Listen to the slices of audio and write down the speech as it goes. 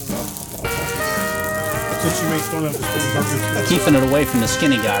Since you made fun of us. Keeping it away from the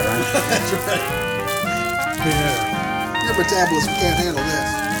skinny guy, right? That's right. Yeah. Your metabolism can't handle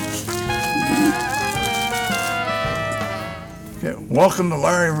this. Okay, welcome to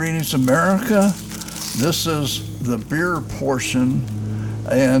Larry Reed's America. This is the beer portion,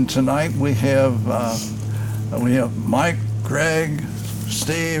 and tonight we have Mike, Greg,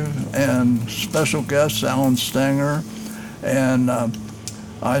 Steve, and special guest Alan Stenger. And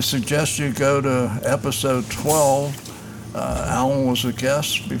I suggest you go to episode 12. Alan was a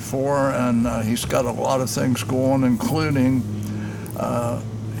guest before, and he's got a lot of things going, including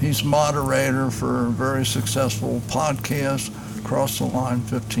he's moderator for a very successful podcast, Cross the Line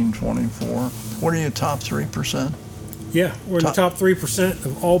 1524. What are you, top 3%? Yeah, we're in the top 3%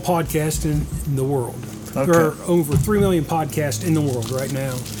 of all podcasts in the world. Okay. There are over 3 million podcasts in the world right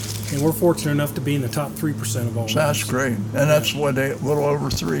now, and we're fortunate enough to be in the top 3% of all. So that's great. And that's what, a little over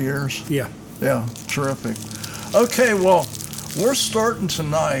 3 years? Yeah. Yeah, terrific. Okay, well, we're starting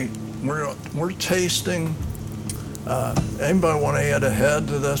tonight. We're tasting. Anybody want to add a head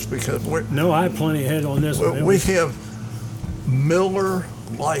to this? Because No, I have plenty of head on this one. we have Miller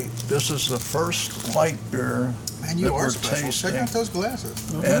Lite. This is the first light beer Man, you that are we're special. tasting. Check out those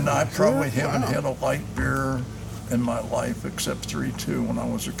glasses. And I probably haven't Wow. had a light beer in my life except 3-2 when I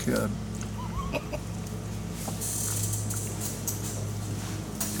was a kid.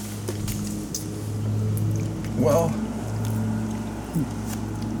 Well,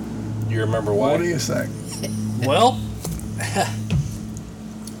 You remember why? what do you think? Well,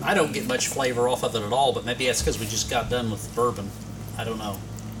 I don't get much flavor off of it at all, but maybe that's because we just got done with bourbon. I don't know.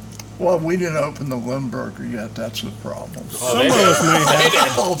 Well, we didn't open the Limburger yet. That's the problem. Some of us may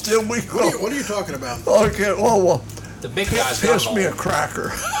have. Oh, did we? What are you talking about? Okay, well, The big guys got pass it me all. a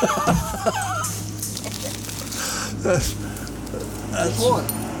cracker. that's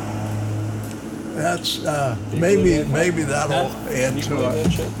maybe that'll add to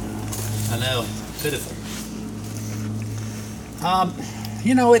it. I know, pitiful.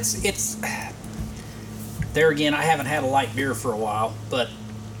 It's there again. I haven't had a light beer for a while, but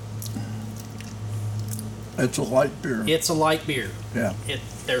It's a light beer. it's a light beer. Yeah.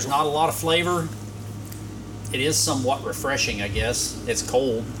 There's not a lot of flavor. It is somewhat refreshing, I guess. It's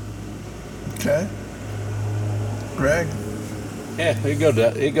cold. Okay. Greg? Yeah,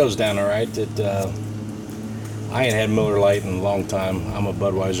 it goes down all right. I ain't had Miller Lite in a long time. I'm a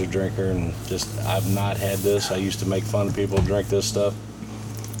Budweiser drinker, and I've not had this. I used to make fun of people who drink this stuff,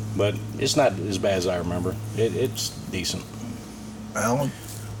 but it's not as bad as I remember. It's decent. Alan?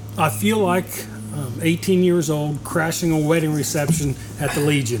 I feel like 18 years old crashing a wedding reception at the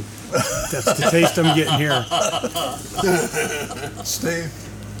Legion. That's the taste I'm getting here. Steve?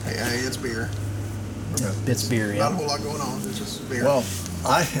 Hey, it's beer. It's beer, Not a yeah. whole lot going on. It's just beer. Well,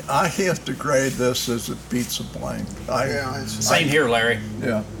 I have to grade this as it beats a blank. yeah, it's Same here, Larry.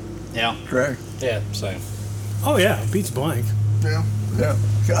 Yeah. Yeah. Greg? Yeah, same. Oh, yeah, it beats blank. Yeah. Yeah.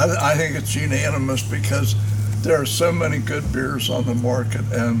 I think it's unanimous because there are so many good beers on the market,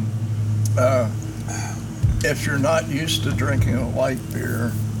 and if you're not used to drinking a light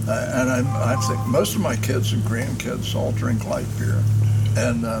beer, and I think most of my kids and grandkids all drink light beer,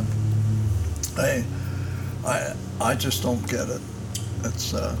 and I just don't get it.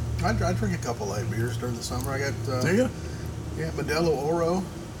 It's I drink a couple light beers during the summer. I got do you? yeah, Modelo Oro.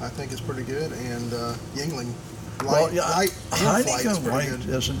 I think is pretty good, and Yingling. Well, yeah, light and Flight's Heineken pretty Light good.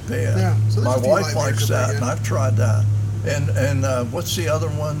 isn't bad. Yeah, so there's my a few wife light likes beers that are that, pretty and good. I've tried that. And what's the other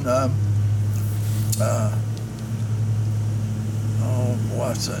one?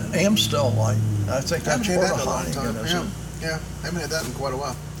 What's it? Amstel Light. I think I haven't that's had part that of in a long time. Heineken, isn't it? Yeah, I haven't had that in quite a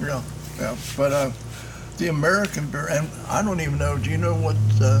while. Yeah, yeah. But the American beer, and I don't even know. Do you know what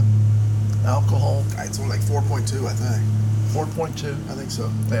alcohol? It's only like 4.2, I think. 4.2. I think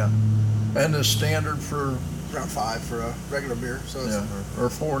so. Yeah. And the standard for Around 5 for a regular beer. So it's, or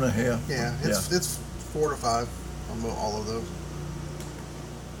 4.5. yeah, it's 4 to 5 on all of those.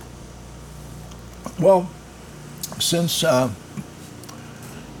 Well, since I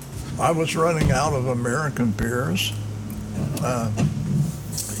was running out of American beers,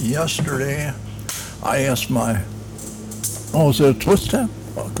 yesterday I asked is it a twist tap?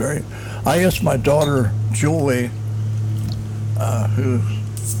 Oh, great. I asked my daughter, Julie, who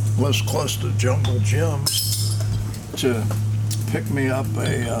lives close to Jungle Jim's, to pick me up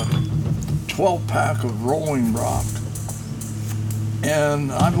a 12-pack of Rolling Rock.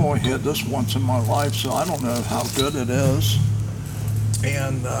 And I've only had this once in my life, so I don't know how good it is.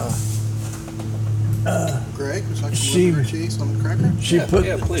 And Greg, would you like She- some blueberry cheese on the cracker? she Yeah, put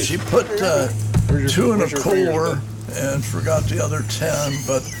yeah, please. she put Where's your- two in a where's your fingers cooler been? and forgot the other 10.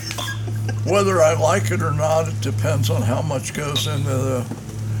 But whether I like it or not, it depends on how much goes into the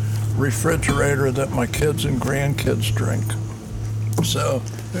refrigerator that my kids and grandkids drink. So,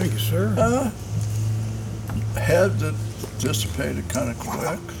 Thank you, sir. head that dissipated kind of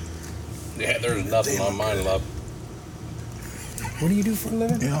quick. Yeah, there's nothing on mine left. What do you do for a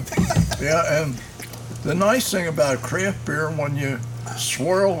living? Yeah, yeah, and the nice thing about craft beer, when you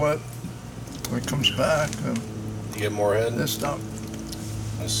swirl it, it comes back, and You get more head? it's not.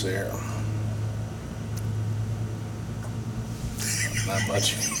 Let's see here. Not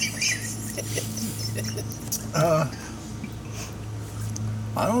much.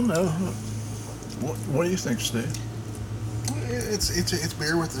 I don't know. What do you think, Steve? It's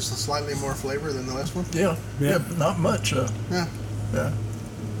beer with just a slightly more flavor than the last one. Yeah, Yeah. not much. Yeah. Yeah,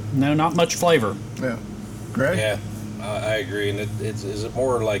 No, not much flavor. yeah. Greg? Yeah, I agree. And is it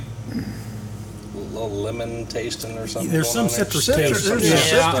more like a little lemon tasting or something? There's going some on there? citrus Citrus, taste.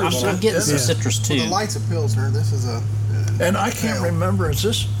 there's Yeah, a I'm citrus. getting some Yeah. citrus too. The light's a pilsner. This is a. And I can't ale. remember, is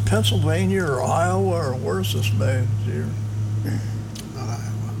this Pennsylvania or Iowa, or where's this made? Not Iowa.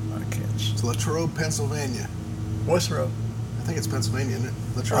 I can't. It's Latrobe, Pennsylvania. Withrow. I think it's Pennsylvania, isn't it?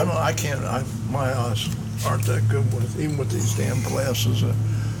 I Latrobe. don't. I can't. My eyes aren't that good with even with these damn glasses.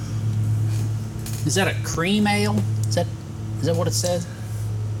 Is that a cream ale? Is that what it says?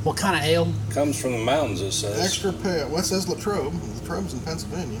 What kind of ale? Comes from the mountains, it says. Extra pale. Well, it says Latrobe. Latrobe's in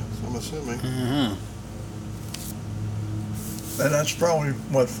Pennsylvania, so I'm assuming. And that's probably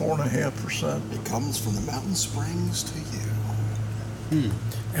what 4.5%. It comes from the mountain springs to you.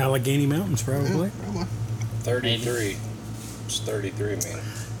 Allegheny Mountains, probably. Yeah, probably. 33. It's 33, man.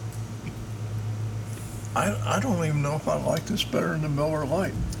 I don't even know if I like this better than the Miller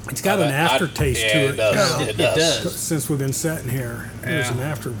Lite. It's got an aftertaste yeah, to it it. does. It It does. does. Since we've been sitting here, there's an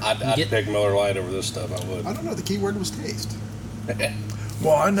after. I'd Get- pick Miller Lite over this stuff. I would. I don't know. The key word was taste.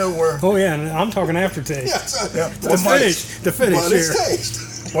 Well, I know where. Oh yeah, and I'm talking aftertaste. Yeah. So, Yeah, The when my, finish but it's here.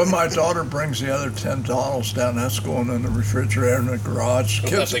 taste. when my daughter brings the other $10 down, that's going in the refrigerator in the garage.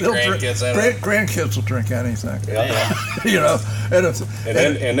 Let the they'll drink- grandkids in it. grandkids will drink anything. Yeah. You know, and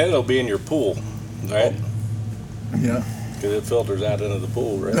And then it'll be in your pool, right? yeah. Because it filters out into the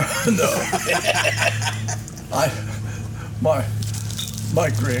pool, right? No. My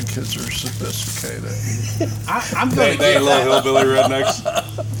grandkids are sophisticated. I'm They going to give little that. hillbilly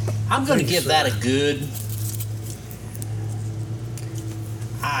rednecks. I'm going to give that a good.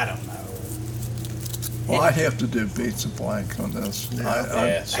 I don't know. Well, I'd have to do beats and blank on this.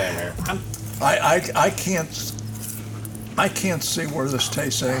 Yeah, same here. I can't see where this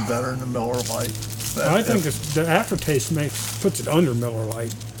tastes any better than the Miller Lite. I think the aftertaste puts it under Miller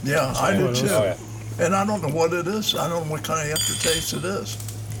Lite. Yeah, I do too. Oh, yeah. And I don't know what it is. I don't know what kind of aftertaste it is.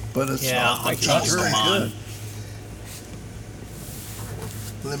 But it's Yeah, not, I it's not changed very mine.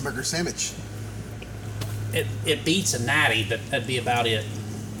 good. Limburger sandwich. It beats a natty, but that'd be about it.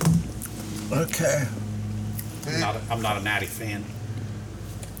 Okay. I'm not a natty fan.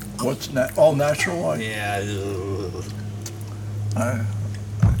 What's all natural light? Yeah, I-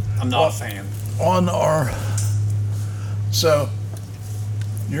 I'm not a fan. On our, so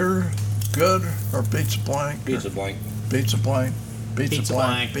you're good or beats a blank? Pizza blank. Beats a blank. Beats Beats a a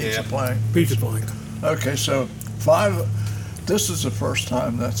blank. blank, Beats a yeah. blank. Pizza blank. Okay, so 5. This is the first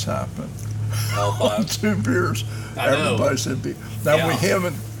time that's happened. All On 2 five. beers, I know. everybody said beat. Now we Yeah.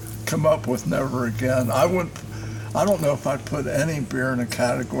 haven't come up with never again. I don't know if I'd put any beer in a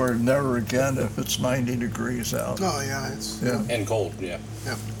category of never again if it's 90 degrees out. Oh yeah, it's Yeah. And cold, yeah.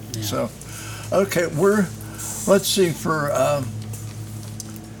 Yeah. So, okay, let's see for.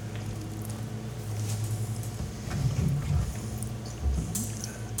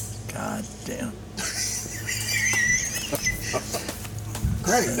 God damn.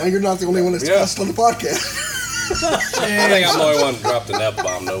 great. Now you're not the only one that's Yeah. cussed on the podcast. I think I'm the only one who dropped an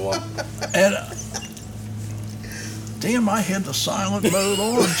F-bomb, no one. And damn, I had the silent mode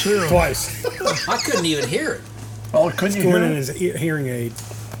on too. Twice. I couldn't even hear it. Oh, couldn't you Going hear in it? as a hearing aid.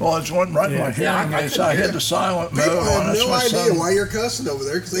 Well, it's went right in my Yeah. hearing Yeah, I aids. couldn't I hear had it. the silent mode People on. have That's no my idea son. why you're cussing over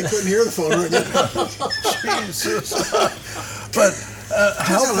there because they couldn't hear the phone ringing. Jesus. But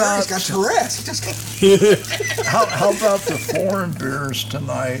how He's about got Tourette's. He just how about the foreign beers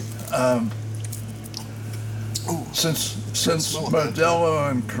tonight? Since smell of that, Modelo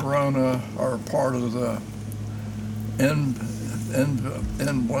and Corona are part of the in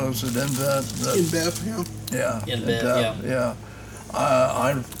what is it in depth, yeah. yeah InBev, yeah.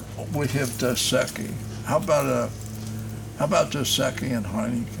 We have Dos Equis. How about Dos Equis and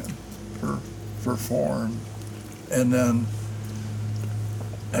Heineken for foreign, and then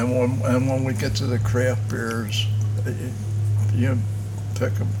when we get to the craft beers, you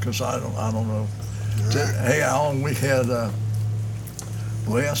pick them because I don't know. Hey, Alan, we had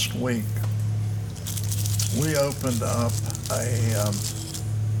last week. We opened up a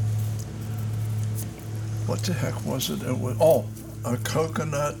what the heck was it? It was a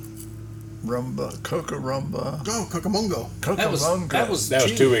coconut rumba, coca rumba. Oh, Cucamongo. That was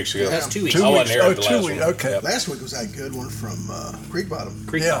 2 weeks ago. That's 2 weeks. 2 I wasn't weeks. here Oh, at the 2 last weeks. one. Okay. Yep. Last week was that good one from Creek Bottom.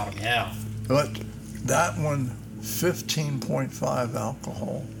 Creek Yeah. Bottom, yeah. But that one, 15.5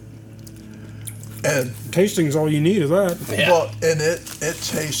 alcohol. And Tasting's all you need of that. Yeah. well, and it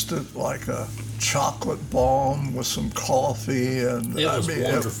tasted like a chocolate bomb with some coffee, and It was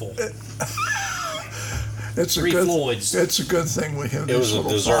wonderful. It's a Three good. Floyds. It's a good thing we have It was these a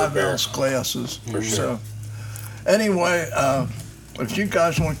little dessert 5-ounce beer. glasses. For sure. So, anyway, if you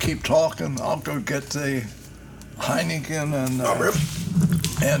guys want to keep talking, I'll go get the Heineken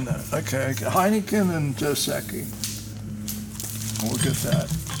and okay, Heineken and Dos Equis. We'll get that.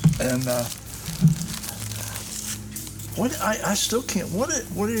 And what I still can't. What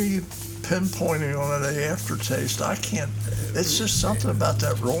are you pinpointing on the aftertaste? I can't. It's just something about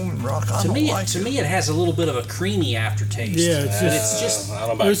that Rolling Rock. I To don't me, like to it. me, it has a little bit of a creamy aftertaste. Yeah, it's But just- it's just I don't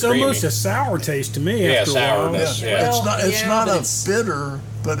know about It's creamy. almost a sour taste to me Yeah, after a while. sourness. Yeah. It's not. It's yeah, not but a it's- bitter,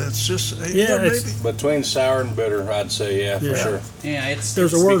 but it's just. Yeah, maybe. it's- Between sour and bitter, I'd say, yeah, for Yeah. sure. yeah, it's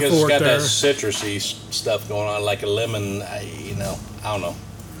There's a it's- word Because it's for it got there. that citrusy stuff going on, like a lemon, I don't know.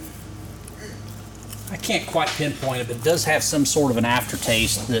 I can't quite pinpoint it, but it does have some sort of an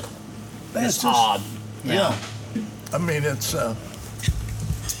aftertaste that It's is just- odd. Yeah. I mean, it's.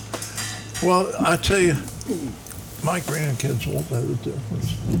 Well, I tell you, my grandkids won't know the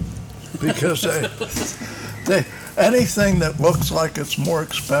difference because they anything that looks like it's more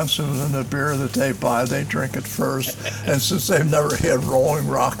expensive than the beer that they buy, they drink it first. And since they've never had Rolling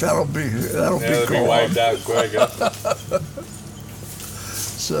Rock, that'll be Yeah, it'll be gone. wiped out quick.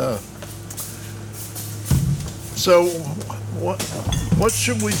 So, what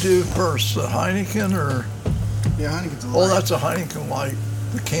should we do first? The Heineken or? Yeah, Heineken's a Oh, light. that's a Heineken Light.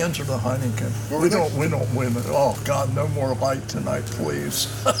 The cans are the Heineken. What We were they? don't win it. Oh God, no more light tonight, please.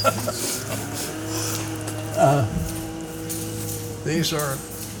 These are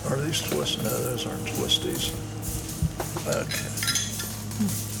these twist? No, those aren't twisties.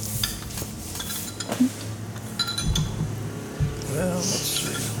 Okay. Well, let's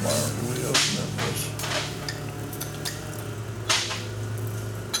see. Why aren't we opening this?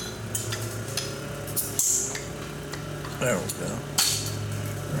 There we go.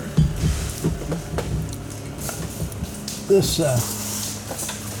 This,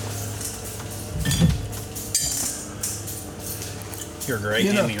 You're great.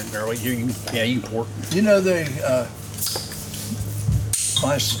 You know- You're great. You can pour. you know,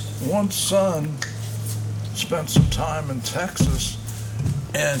 one son spent some time in Texas,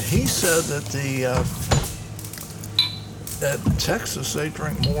 and he said that at Texas they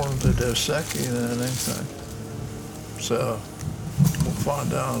drink more of the Dos Equis than anything. So we'll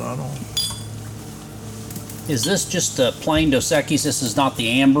find out. I don't. Is this just a plain Dos Equis? This is not the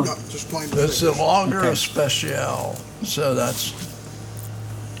amber? No, just plain. It's a Lager Okay. Especial, so that's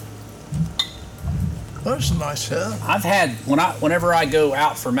a nice hit. I've had whenever I go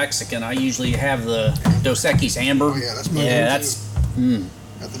out for Mexican, I usually have the Dos Equis amber. Oh, yeah, that's my yeah, go-to. that's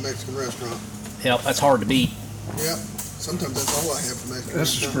At the Mexican restaurant. yep, that's hard to beat. Yep. Sometimes that's all I have for Mexican This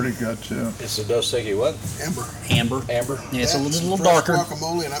is restaurant. pretty good too. It's a Dos Equis what? Amber. Amber. Amber? Yeah, it's a That, little, some little fresh darker.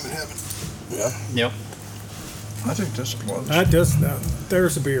 guacamole, and I'm in heaven. Yeah. Yep. I think this was. That does.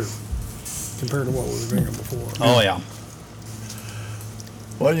 There's a beer compared to what we were drinking before. Oh yeah.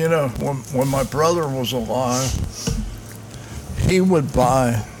 Well, you know, when my brother was alive, he would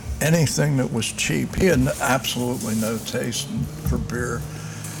buy anything that was cheap. He had absolutely no taste for beer.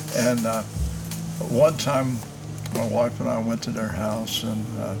 And one time, my wife and I went to their house, and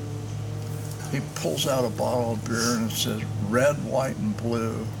he pulls out a bottle of beer, and it says red, white, and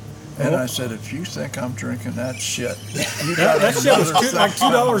blue. And I said, if you think I'm drinking that shit, you got That shit was another like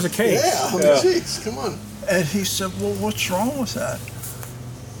 $2 a case. Yeah, I mean, jeez, come on. And he said, well, what's wrong with that?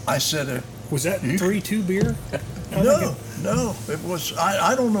 I said, Was that 3-2 beer? no, it was,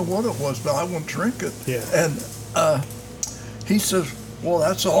 I don't know what it was, but I won't drink it. Yeah. And he says, well,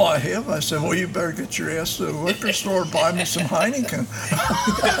 that's all I have. I said, well, you better get your ass to the liquor store and buy me some Heineken.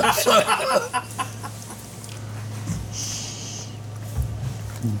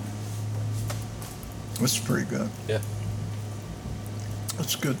 It's pretty good. Yeah.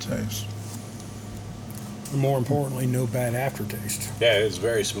 It's good taste. And more importantly, no bad aftertaste. Yeah, it's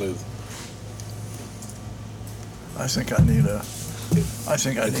very smooth. I think I need a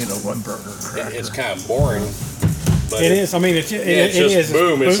one burger cracker. It's kind of boring but It is. I mean, it it's is. just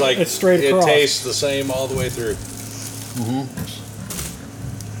boom. It's like it's straight it across. tastes the same all the way through.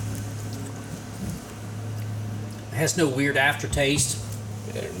 It has no weird aftertaste.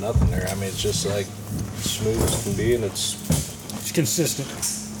 Yeah, there's nothing there. I mean, it's just like smooth as can be, and it's It's consistent.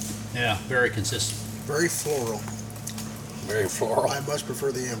 Yeah, very consistent. Very floral. very floral. I much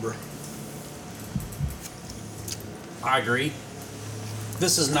prefer the amber. I agree.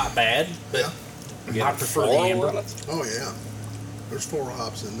 This is not bad, but Yeah. I prefer the Floral amber. on it? Oh yeah. There's floral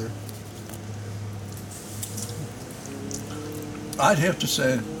hops in there. I'd have to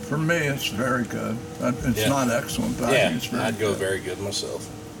say, for me, it's very good. It's Yeah. not excellent, but I Yeah, think it's very I'd go good. very good myself.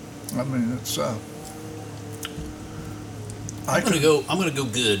 I mean, it's. I'm gonna go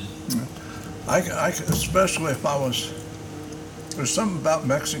good. Especially if I was. There's something about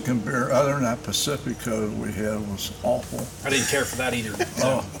Mexican beer, other than that Pacifico we had was awful. I didn't care for that either.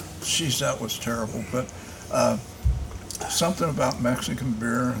 Oh, jeez, that was terrible. But something about Mexican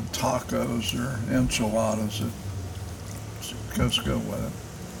beer and tacos or enchiladas that goes good with it.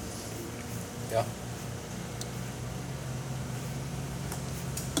 Yeah.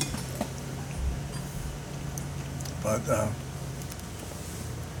 But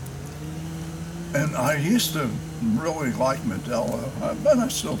and I used to really like Modelo, but I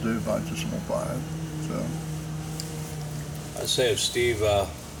still do, but I just won't buy it. So I'd say if Steve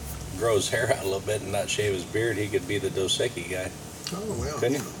grows hair out a little bit and not shave his beard, he could be the Dos Equis guy. Oh well.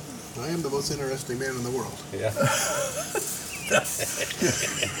 Couldn't you? I am the most interesting man in the world. Yeah.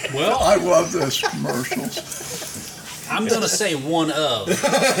 Well, I love those commercials. I'm gonna say one of.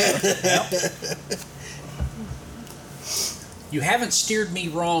 Yep. You haven't steered me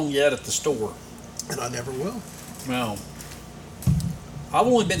wrong yet at the store. And I never will. Well, I've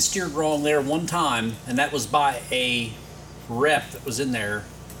only been steered wrong there one time, and that was by a rep that was in there.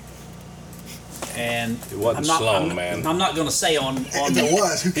 And It wasn't Sloan, man. I'm not going to say on If it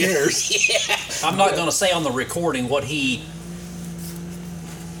was, who cares? I'm not going to say on the recording what he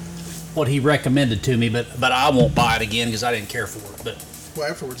recommended to me, but I won't buy it again because I didn't care for it. But Well,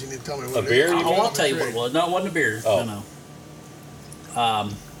 afterwards you need to tell me what A it beer, is. you I'll tell you what it was. No, it wasn't a beer. Oh. No.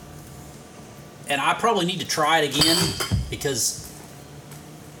 And I probably need to try it again because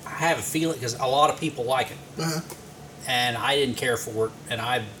I have a feeling because a lot of people like it, Uh-huh. and I didn't care for it, and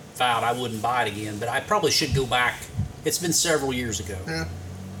I vowed I wouldn't buy it again. But I probably should go back. It's been several years ago. Yeah.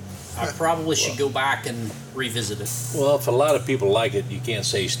 I probably should go back and revisit it. Well, if a lot of people like it, you can't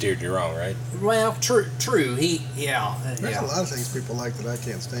say he steered you wrong, right? Well, true. Yeah. There's a lot of things people like that I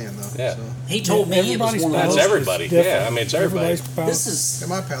can't stand though. Yeah. So. He told me it was Everybody's one of That's those. palate is everybody. different. Yeah, I mean, it's everybody. Everybody's palate- This is And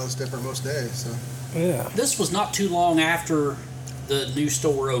my palate's different most days, so yeah. This was not too long after the new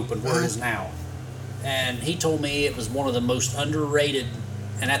store opened, where it is now. And he told me it was one of the most underrated,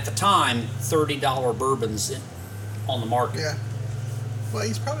 and at the time, $30 bourbons on the market. yeah. Well,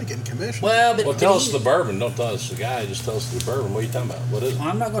 he's probably getting commission. Well, but Well, tell us the bourbon. Don't tell us the guy. Just tell us the bourbon. What are you talking about? What is it?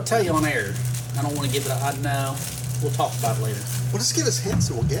 I'm not going to tell you on air. I don't want to give it a... No. We'll talk about it later. Well, just give us hints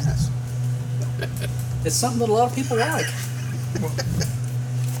and we'll guess. It's something that a lot of people like.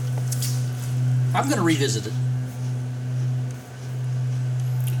 I'm going to revisit it.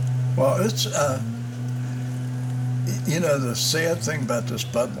 Well, it's the sad thing about this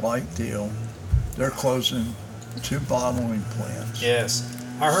Bud Light deal, they're closing 2 bottling plants. Yes.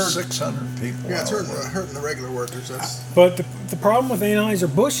 I heard... 600 people. Yeah, it's out of work. hurting the regular workers. That's But the problem with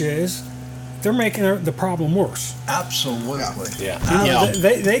Anheuser-Busch is they're making the problem worse. Absolutely. Yeah. Yeah.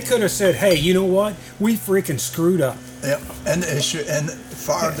 They could have said, hey, you know what? We freaking screwed up. Yep. And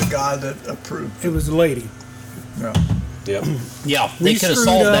fired the guy that approved. It was a lady. Yeah. Yep. Yeah, We they could have screwed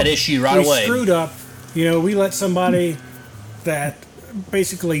solved up. that issue right we away. screwed up. We let somebody that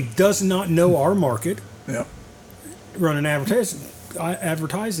basically does not know our market Yep. run an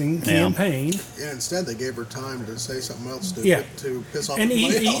advertising Yeah. campaign. and instead they gave her time to say something else stupid Yeah. to piss off And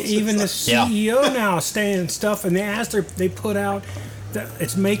everybody else. even the It's Yeah. CEO now is saying stuff, and they put out that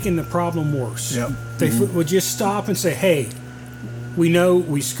it's making the problem worse. Yep. They would just stop and say, hey, we know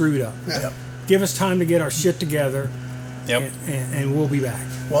we screwed up. like- Yep. Give us time to get our shit together, Yep. and we'll be back.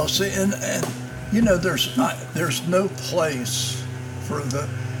 Well, see, and there's no place for the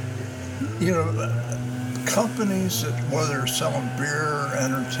companies that whether they're selling beer or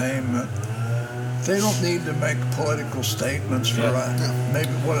entertainment, they don't need to make political statements for maybe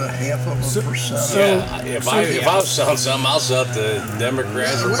a half of a percent. so- Yeah. If I was selling something, I'll sell it to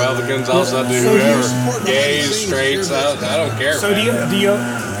Democrats, Republicans. I'll sell it to So do you whoever. support Gays, behind the scenes straights. here? I don't care. So man. do you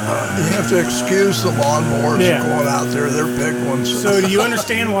You have to excuse the lawnmowers Yeah. going out there. They're big ones. So do you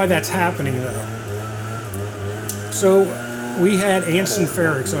understand why that's happening, though? So we had Anson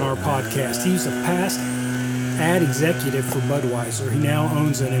Ferrix on our podcast. He's a past ad executive for Budweiser. He now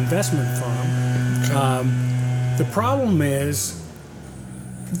owns an investment firm. The problem is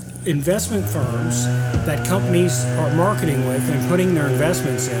investment firms that companies are marketing with and putting their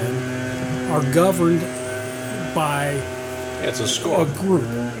investments in are governed by It's a score. a group.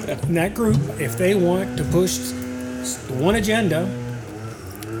 And that group, if they want to push one agenda,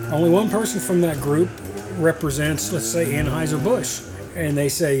 only one person from that group represents, let's say, Anheuser-Busch. And they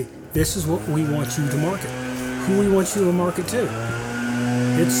say, this is what we want you to market. Who we want you to market to.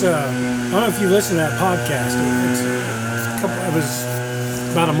 It's, I don't know if you listen to that podcast. It was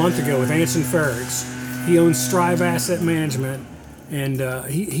about a month ago with Anson Ferrix. He owns Strive Asset Management. And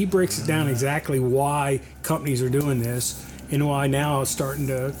he breaks it down exactly why companies are doing this and why now it's starting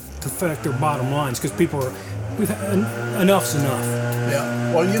to affect their bottom lines because people are, enough's enough.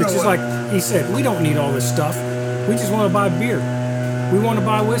 Yeah. Well, you know It's just what? like he said, we don't need all this stuff. We just want to buy beer. We want to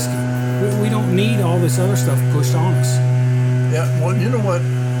buy whiskey. We don't need all this other stuff pushed on us. Yeah, well, you know what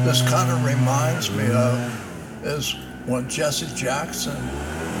this kind of reminds me of is when Jesse Jackson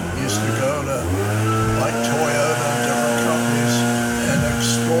used to go to like Toyota and different companies and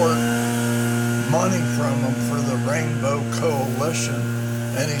extort money from them for the Rainbow Coalition.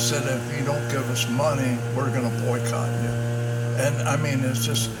 And he said, if you don't give us money, we're going to boycott you. And I mean, it's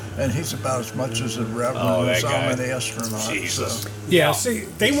just, and he's about as much as a reverend as I'm an astronaut. Jesus. So. Yeah, see,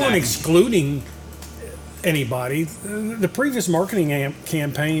 they weren't excluding anybody. The previous marketing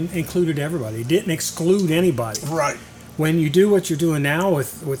campaign included everybody. It didn't exclude anybody. Right. When you do what you're doing now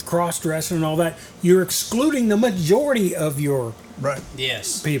with cross-dressing and all that, you're excluding the majority of your Right.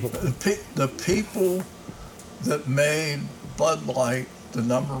 Yes. people. The people that made Bud Light the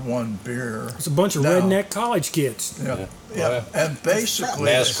 #1 beer. It's a bunch of now- redneck college kids. Yeah. Yeah. And basically,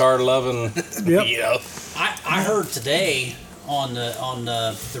 NASCAR loving. Yep. You know. I heard today on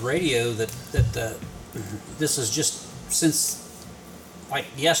the radio that this is just since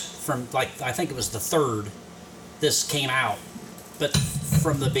from I think it was the 3rd this came out, but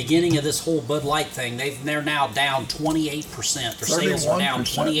from the beginning of this whole Bud Light thing, they're now down 28%. Their sales are down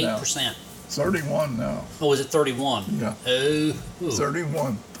 28%. 31 now. Oh, is it 31? Yeah. Oh,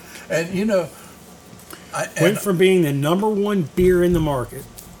 31. And you know, Went from being the #1 beer in the market.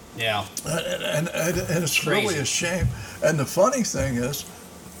 yeah. and it's Crazy. really a shame. And the funny thing is,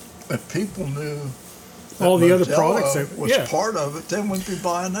 if people knew that All the other Modelo products that- was yeah. part of it, they wouldn't be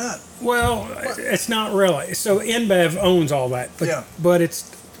buying that. Well, it's not really. So InBev owns all that, but Yeah.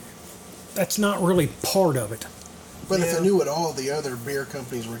 that's not really part of it. But if Yeah. they knew what all the other beer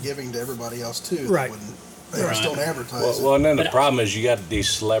companies were giving to everybody else too, Right. they just don't advertise it. Well, and then the But- problem is you got these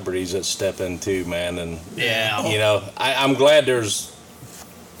celebrities that step in too, man, and Yeah. you know I'm glad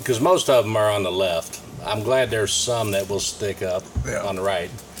because most of them are on the left. I'm glad there's some that will stick up Yeah. on the right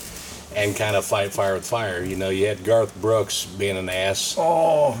and kind of fight fire with fire. You know, you had Garth Brooks being an ass,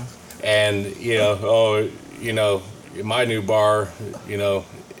 Oh, and my new bar,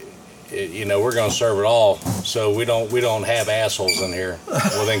 we're gonna serve it all, so we don't have assholes in here.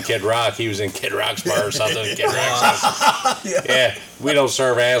 Well, then Kid Rock, he was in Kid Rock's bar or something. Kid Rock says, yeah, we don't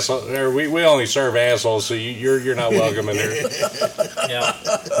serve assholes, or we only serve assholes, so you're not welcome in here, Yeah.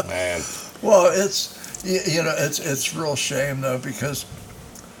 man. well, it's real shame though, because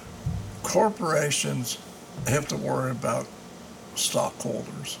corporations have to worry about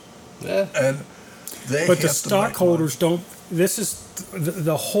stockholders, Yeah. and they But the have to make money. stockholders don't. This is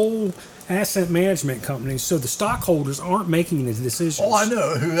the whole asset management company. So the stockholders aren't making the decisions. Oh, I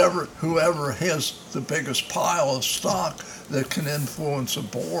know. Whoever has the biggest pile of stock that can influence a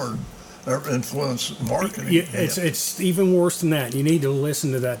board or influence marketing. Yeah, it's even worse than that. You need to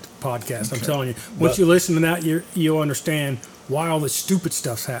listen to that podcast. I'm Okay. telling you. Once you listen to that, you'll understand why all this stupid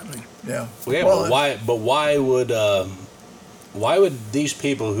stuff's happening. Yeah. Yeah, Well, but why would these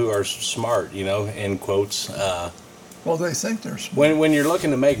people who are smart, in quotes, well, they think they're smart. when you're looking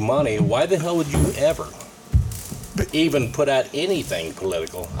to make money, why the hell would you ever even put out anything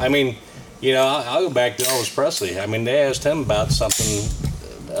political? I mean, I'll go back to Elvis Presley. I mean, they asked him about something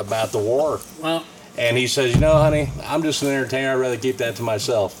about the war, Well, and he says, honey, I'm just an entertainer. I'd rather keep that to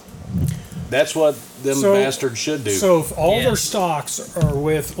myself. That's what them bastards should do. So if all Yeah. their stocks are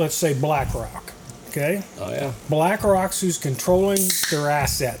with, let's say, BlackRock, okay? Oh yeah. BlackRock's who's controlling their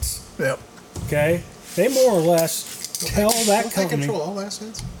assets, Yep. okay? They more or less tell that Don't they company control all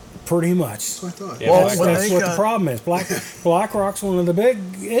assets? pretty much. That's what I thought. Yeah, Well, That's, when that's they what the got- problem is. BlackRock's one of the big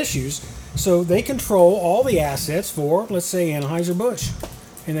issues. So they control all the assets for, let's say, Anheuser-Busch.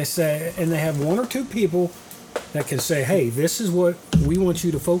 And they have one or two people that can say, hey, this is what we want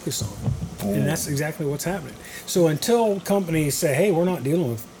you to focus on. And that's exactly what's happening. So until companies say, hey, we're not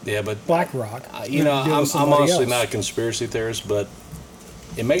dealing with Yeah, but BlackRock. you know, than doing I'm somebody honestly else. not a conspiracy theorist, but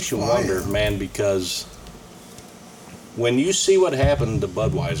it makes you Oh, wonder, yeah. man, because when you see what happened to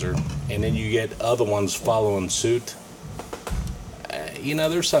Budweiser, and then you get other ones following suit, you know,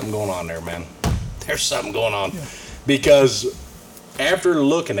 there's something going on there, man. There's something going on, because after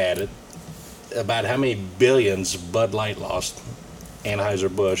looking at it, about how many billions Bud Light lost,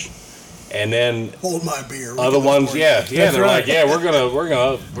 Anheuser-Busch, and then Hold my beer. other ones, yeah, That's they're right. like, yeah, we're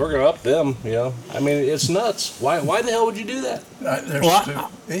gonna up them, you know. I mean, it's nuts. Why the hell would you do that? There's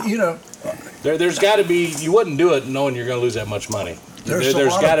Well, you know, There's got to be. You wouldn't do it knowing you're gonna lose that much money. There's a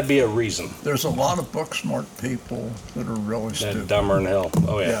There's lot got to of- be a reason. there's a lot of book smart people that are really That stupid. dumber than hell.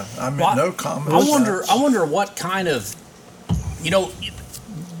 Oh yeah. Yeah, I mean, Well, no comment. I wonder what kind of, you know,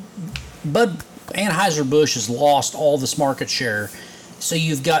 Anheuser-Busch has lost all this market share, so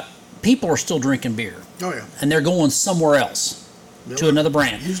you've got people are still drinking beer, Oh yeah. and they're going somewhere else to another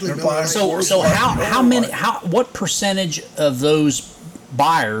brand. Usually They're Miller buying Lite. So what percentage of those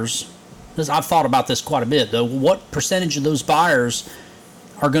buyers? Because I've thought about this quite a bit though. What percentage of those buyers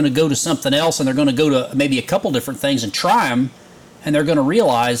are going to go to something else, and they're going to go to maybe a couple different things and try them, and they're going to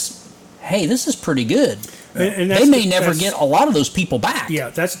realize, hey, this is pretty good. And They may never get a lot of those people back. Yeah,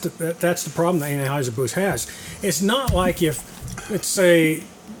 that's the problem that Anheuser-Busch has. It's not like if, let's say,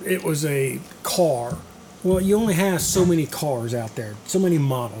 it was a car. Well, you only have so many cars out there, so many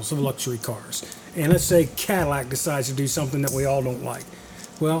models of luxury cars. And let's say Cadillac decides to do something that we all don't like.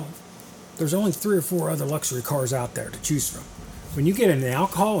 Well, there's only 3 or 4 other luxury cars out there to choose from. When you get into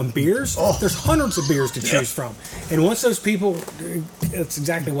alcohol and beers, there's hundreds of beers to choose from. And once those people, that's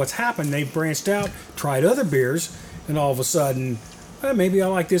exactly what's happened. They've branched out, tried other beers, and all of a sudden, well, maybe I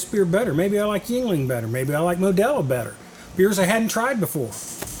like this beer better. Maybe I like Yingling better. Maybe I like Modelo better. Beers I hadn't tried before.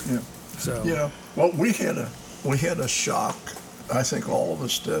 Yeah. So You know, well, we had a shock. I think all of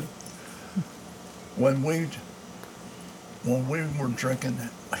us did when we were drinking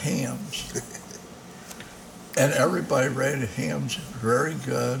hams, and everybody rated hams very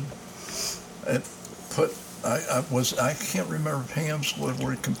good. It put I can't remember if hams were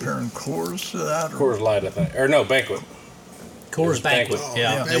comparing Coors to that. Coors Light, I think, or no, Banquet. Coors Banquet. Banquet.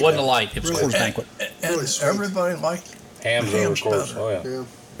 Yeah, Yeah. it wasn't a light. It was Really? Coors Banquet. And Really sweet. everybody liked Hams over Coors. better. Oh yeah.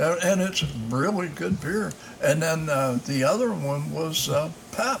 Yeah. And it's really good beer. And then the other one was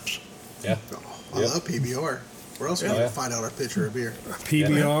Pabst. Yeah. I Yep. love PBR. Where else are we Yeah. going to find out our picture of beer?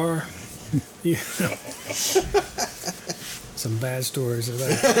 PBR. Yeah. Some bad stories of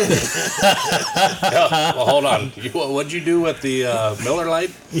that. Well, hold on. What'd you do with the Miller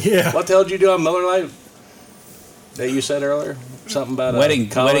Lite? Yeah. What the hell did you do on Miller Lite? That you said earlier? Something about Wedding a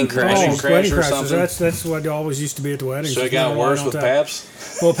college, crash. wedding crash wedding or crashes. something. That's what always used to be at the weddings. So it got worse with Pabst?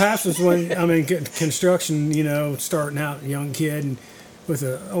 Well, Pabst was when, construction, starting out, young kid, and with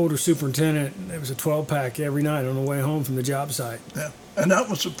an older superintendent, it was a 12-pack every night on the way home from the job site. Yeah. And that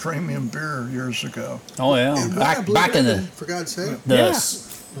was a premium beer years ago. Oh yeah, And why a Blue back in Ribbon, the for God's sake. Yeah.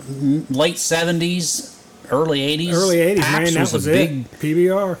 late '70s, early '80s. Early 80s, man, Pabst that was a it. big.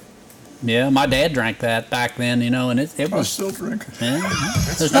 PBR. Yeah, my dad drank that back then, and it I was. still drink it. Yeah,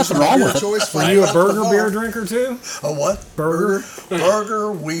 there's That's nothing my wrong beer with it. choice for Were you a at burger the bar. beer drinker too? A what? Burger?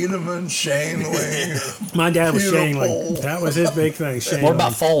 Burger, Wiedemann, Shanley. My dad was Beautiful. Shanley. That was his big thing, Shanley. What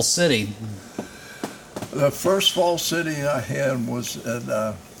about Falls City? The first fall city I had was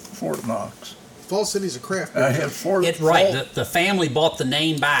at Fort Knox. Fall City's a craft beer. I had Fort. The family bought the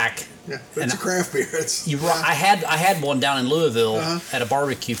name back. Yeah, but it's And a craft beer. It's You, I had one down in Louisville Uh-huh. at a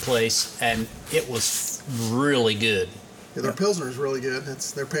barbecue place, and it was really good. Yeah, their Pilsner is really good.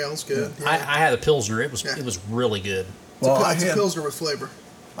 Their pale's good. Yeah. I had a pilsner. It was Yeah. really good. Well, I It's a had Pilsner with flavor.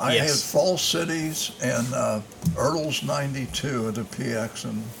 I Yes. had Fall Cities and Ertles 92 at the PX,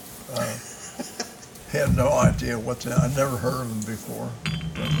 and had no idea I'd never heard of them before.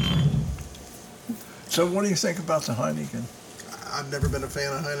 So, what do you think about the Heineken? I've never been a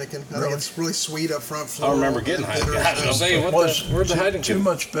fan of Heineken. I Really? think it's really sweet up front. I floral, remember getting and bitter Heineken. I was gonna stuff. say, where'd the Heineken? Too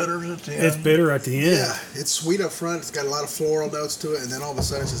much bitters at the end. It's bitter at the end. Yeah, it's sweet up front. It's got a lot of floral notes to it, and then all of a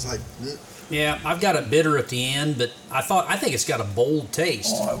sudden it's just like, "Ugh." Yeah, I've got it bitter at the end, but I think it's got a bold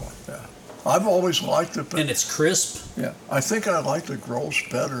taste, Oh, I like that. I've always liked it, but and it's crisp. yeah, I think I like the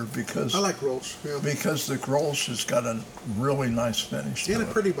Grolsch better because I like Rolls. Yeah, the Grolsch has got a really nice finish to and a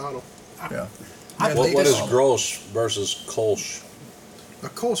it. pretty bottle. Yeah. And What they is just- Grolsch versus Kolsch? A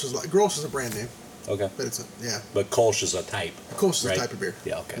Kolsch is Grolsch is a brand name, Okay. but it's But Kolsch is a type. a Kolsch is right? a type of beer.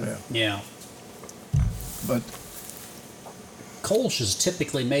 Yeah, okay. Yeah. Yeah, But Kolsch is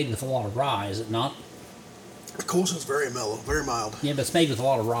typically made with a lot of rye, is it not? A Kolsch is very mellow, very mild. Yeah, but it's made with a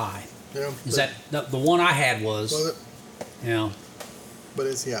lot of rye. You know, Is that the one I had was? Was it? Yeah. But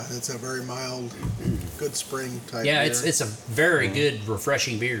it's a very mild, good spring type. Yeah, beer. it's a very good,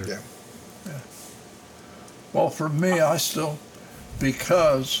 refreshing beer. Yeah. Well, for me, I still,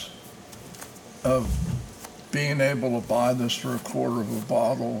 because of being able to buy this for a quarter of a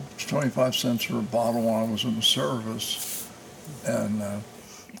bottle, it's 25 cents for a bottle when I was in the service, and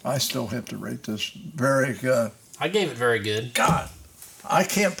I still have to rate this very good. I gave it very good. God, I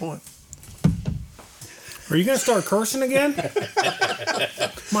can't believe. Are you going to start cursing again?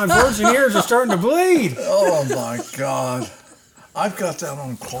 My virgin ears are starting to bleed. Oh my God. I've got that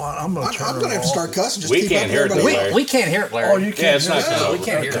on quiet. I'm going to turn I'm it going to have to off. start cussing. Just We keep can't up hear it, with everybody. though, Larry. We can't hear it, Larry. Oh, you can't Yeah, it's hear not that? gonna we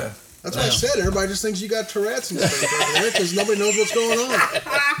can't hear Okay. it. That's what I said. Everybody just thinks you got Tourette's and stuff over there because nobody knows what's going on.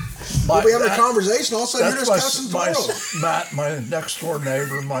 We'll be having a conversation. All of a sudden, you're just cussing through. Matt, my next door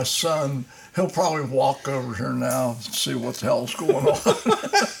neighbor, my son, he'll probably walk over here now and see what the hell's going on.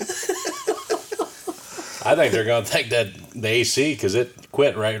 I think they're going to take the AC because it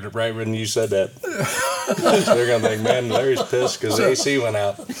quit right when you said that. So they're going to think, man, Larry's pissed because the AC went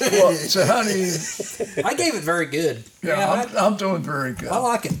out. Well, so how do you? I gave it very good. Yeah, I'm doing very good. I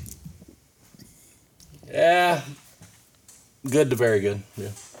like it. Yeah, good to very good. Yeah.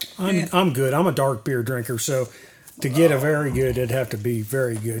 I'm good. I'm a dark beer drinker, so to get a very good, it'd have to be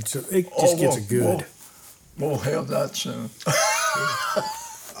very good. So it just gets a good. We'll have that soon.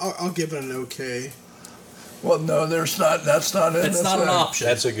 I'll give it an okay. Well, no, there's not. That's not in It's this not an thing. option.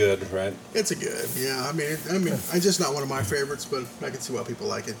 That's a good, right? It's a good. Yeah, I mean, it's just not one of my favorites, but I can see why people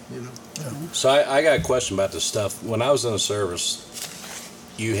like it. You know. So I got a question about this stuff. When I was in the service,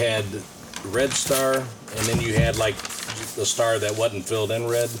 you had Red Star, and then you had like the star that wasn't filled in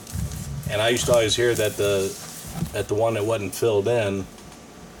red. And I used to always hear that the one that wasn't filled in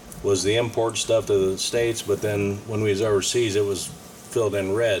was the import stuff to the States, but then when we was overseas, it was filled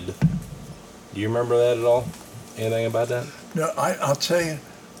in red. Do you remember that at all? Anything about that? No, I'll tell you,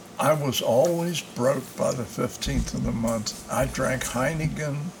 I was always broke by the 15th of the month. I drank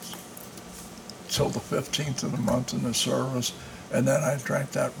Heineken till the 15th of the month in the service, and then I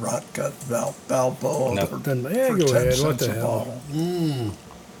drank that Rotgut Balboa No. for, Then, for yeah, 10 go ahead. What cents the a hell? bottle.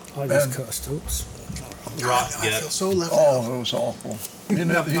 I just And- cussed. Oops. I feel so left out. Oh, it was awful. You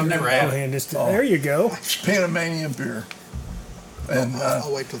know, I've never Go had it. ahead. There you go. It's Panamanian beer. And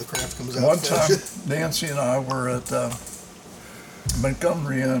I'll wait till the craft comes out. one to time, finish it. Nancy and I were at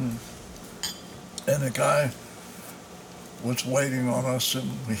Montgomery Inn, and a guy was waiting on us, and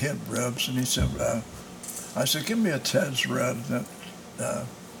we had ribs, and he said, I said, give me a Ted's Red. And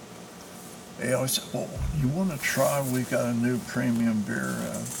he always said, well, you want to try? We got a new premium beer.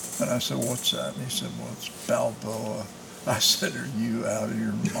 And I said, what's that? And he said, well, it's Balboa. I said, are you out of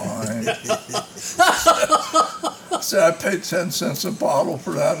your mind? I said, I paid 10 cents a bottle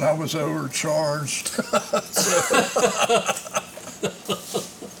for that, and I was overcharged.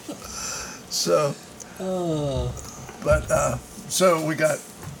 So we got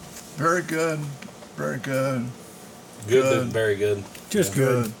very good, very good, Good, Good. to very good. Just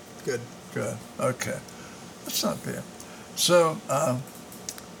good. Good. good. Okay, that's not bad. So,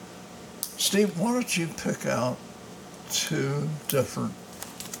 Steve, why don't you pick out 2 different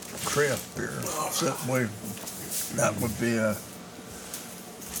craft beers that would be a.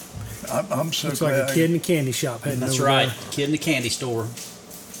 I'm so Looks glad. like a kid in a candy shop heading That's over right. there. Kid in the candy store.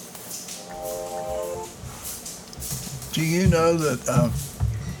 Do you know that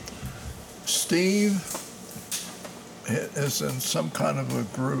Steve is in some kind of a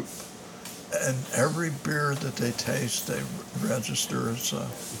group, and every beer that they taste, they register as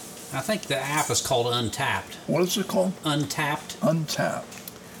I think the app is called Untapped. what is it called? Untapped. Untapped.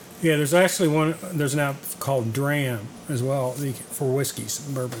 Yeah, there's actually there's an app called Dram as well for whiskeys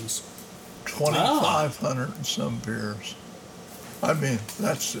and bourbons. 2,500 and some beers. I mean,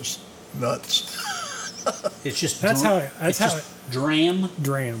 that's just nuts. It's just That's how Dram.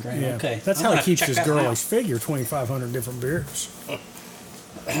 Dram. Yeah. Okay. That's I'm how he gonna keeps check his that one out. girlish figure. 2,500 different beers.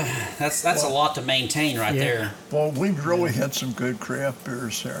 That's a lot to maintain right Yeah. there. Well, we've really had some good craft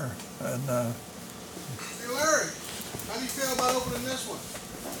beers here, and Hey, Larry, how do you feel about opening this one?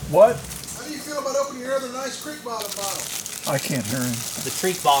 what? How do you feel about opening your other nice creek bottom bottle? I can't hear him. The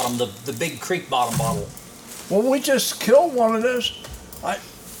creek bottom, the big creek bottom bottle. Well, we just killed one of those.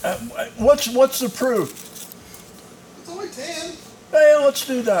 What's the proof? It's only 10. Hey, let's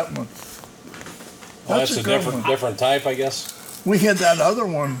do that one. Well, that's a good different type, I guess. We had that other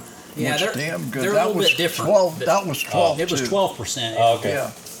one. Yeah, which they're- damn good. they're a that little was bit different, 12. but- That was 12. It was too. 12%. Oh, okay.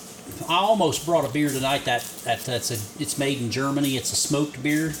 Yeah. I almost brought a beer tonight it's made in Germany. It's a smoked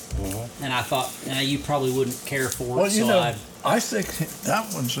beer, and I thought you probably wouldn't care for it. Well, you so know, I think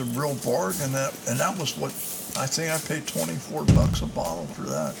that one's a real bargain. And that was what I think I paid $24 a bottle for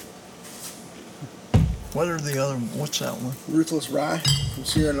that. What are the other? What's that one? Ruthless Rye from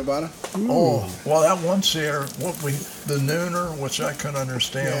Sierra Nevada. Oh, well, that one Sierra, the Nooner, which I couldn't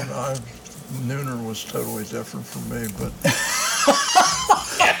understand. Yeah. Nooner was totally different from me, but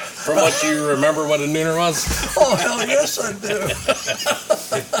From what you remember, what a nooner was? oh hell yes I do.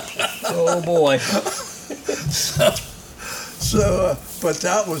 Oh boy. So, but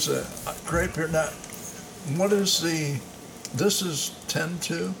that was a great beer. Now, what is this is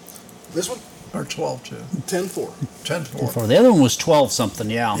 10-2 This one, or 12-2? 10-4. 10-4. The other one was 12 something,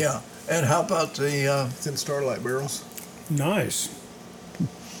 yeah. Yeah. And how about the, It's in Starlight barrels. Nice.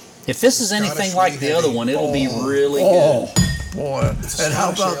 If this is Scottish anything like the other heavy. one, it'll be really oh, good. boy. And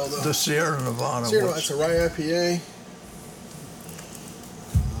how Scottish ale, about though. the Sierra Nevada? Sierra, which- it's a rye IPA.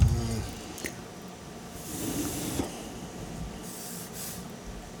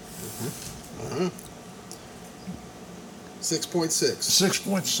 Uh-huh. 6.6.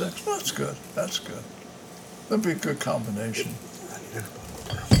 6.6. That's good. That's good. That'd be a good combination.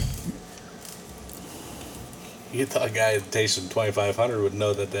 You thought a guy that tasted 2,500 would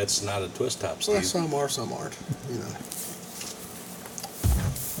know that that's not a twist top, Well, Steve. some are, some aren't. You know.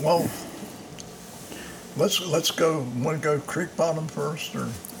 Well, let's go. Want to go Creek Bottom first, or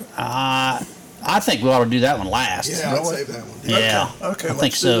I think we ought to do that one last. Yeah, I'd Really? save that one. Yeah, okay? I let's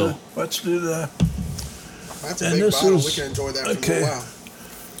think do so. Let's do that. That's a And big this bottle. is- We can enjoy that for okay. a while.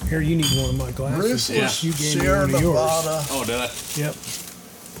 Here, you need one of my glasses. Ruthless You gave me Sierra one of yours. Nevada Oh, did I? Yep.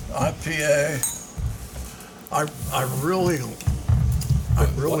 IPA. I really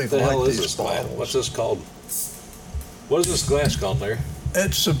What the hell like is these this glass? bottles. What's this called? What is this glass called, Larry?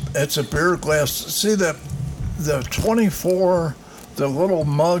 It's a beer glass. See the 24, the little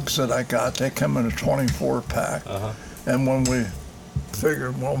mugs that I got, they come in a 24 pack. Uh-huh. And when we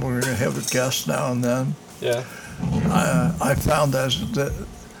figured, well, we were gonna have a guest now and then, Yeah. I found that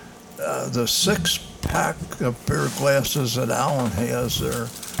the 6-pack of beer glasses that Alan has, they're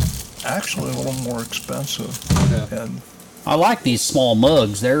actually a little more expensive. Yeah. And I like these small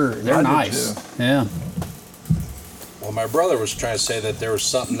mugs. They're I do nice. too. Yeah. Well, my brother was trying to say that there was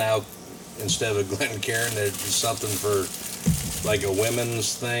something now instead of Glencairn, there's something for like a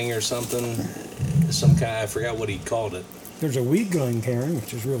women's thing or something. Some kind, I forgot what he called it. There's a wheat Glencairn,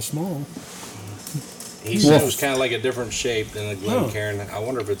 which is real small. He said it was kind of like a different shape than a Glencairn. I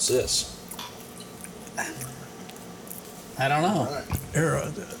wonder if it's this. I don't know. All right. here,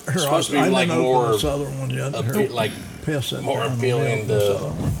 supposed to be I didn't like open more this other one yet. Here, Like pass that more down. appealing This to- other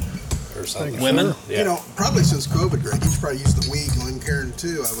one. or something. Women? Yeah. You know, probably since COVID, Greg, you should probably use the Wii Glencairn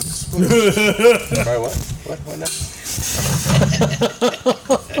too, I would suppose. Try what? What now?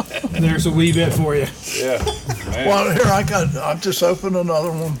 There's a wee bit for you. Yeah. Man. Well, here I've just opened another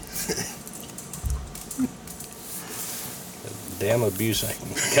one. Damn abuse I can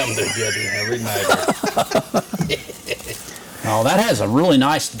come to get every night. Oh, that has a really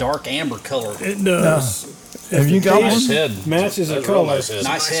nice dark amber color. It does. Have you got Nice one? head. Matches the That's real color. Nice head.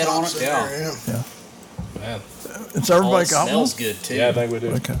 Nice head on hops it, in yeah. there, Yeah. Man. It's Oh, everybody it got one? smells good too. Yeah, I think we do.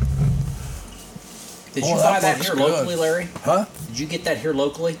 Okay. Did Oh, you that buy that looks here good. locally, Larry? Huh? Did you get that here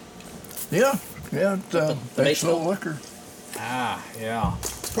locally? Yeah. Yeah. the Batesville Batesville? Liquor. Ah, yeah.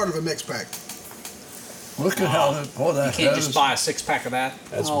 It's part of a mix pack. Look at how that. Oh, that You can't head just is- buy a 6-pack of that.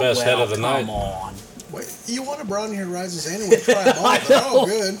 That's oh, best head well, of the come night. on. Wait, you want to broaden your horizons anyway? Try them all. They're all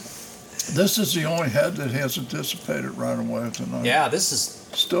good. This is the only head that hasn't dissipated right away tonight. Yeah, this is.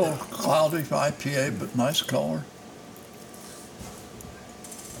 Still cloudy IPA, but nice color.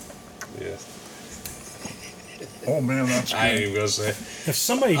 Yeah. Oh man, that's I ain't good. even gonna say. If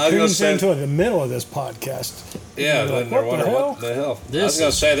somebody I was gonna tunes say- into the middle of this podcast, Yeah, they're then like, they're what wondering the hell? what the hell. I This was gonna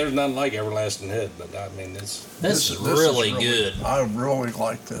is- say there's nothing like Everlasting Head, but I mean it's This is This really good. I really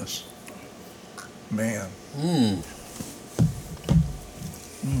like this. Man.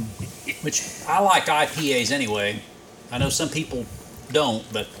 Which I like IPAs anyway. I know some people don't,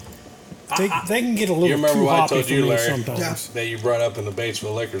 but they can get a little You remember too what I hoppy told for you, me Larry? sometimes. Yeah. that you brought up in the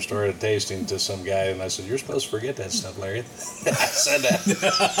Batesville liquor store at a tasting to some guy, and I said, "You're supposed to forget that stuff, Larry." I said that.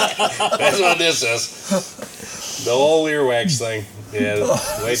 That's what this is. The old earwax thing. Yeah,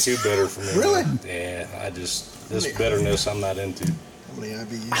 it's way too bitter for me. Really? Yeah, this bitterness I'm not into. How many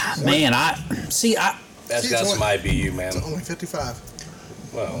IBUs? man, That's See, got it's some IBU, man. It's only 55.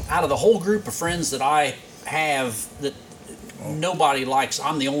 Well, out of the whole group of friends that I have, that nobody likes,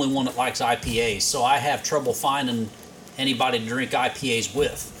 I'm the only one that likes IPAs, so I have trouble finding anybody to drink IPAs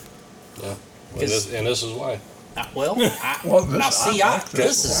with. yeah. And this is why. I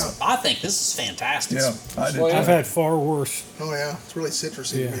think this is fantastic. Yeah, I did. I've had far worse. Oh yeah, it's really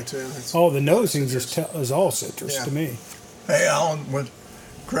citrusy to me too. Oh, the nosing is all citrus to me. Hey, Alan, what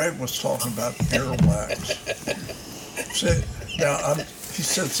Greg was talking about earwax. He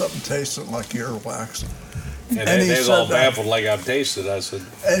said something tasted like earwax. And they was all baffled like I've tasted. I said.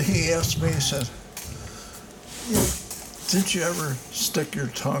 And he asked me, he said, did you ever stick your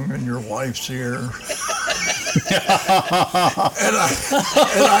tongue in your wife's ear? and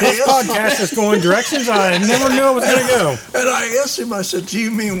This podcast is going directions I never knew it was going to go. And I asked him, I said, do you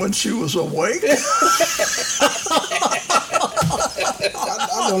mean when she was awake?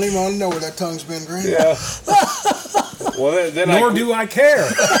 I don't even want to know where that tongue's been, Grant. Yeah. Well, then Nor do I care.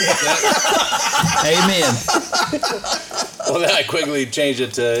 Amen. Well, then I quickly changed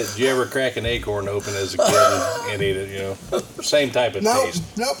it to, did you ever crack an acorn open as a kid and eat it, Same type of taste.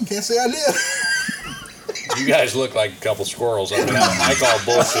 Nope, can't say I did. You guys look like a couple squirrels. I mean, I call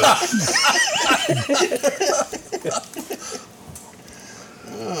bullshit.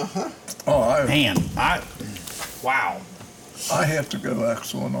 Wow. I have to go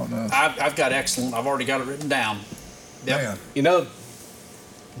excellent on this. I've got excellent. I've already got it written down. Yep. Man.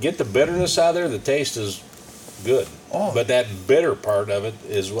 Get the bitterness out of there. The taste is good. Oh. But that bitter part of it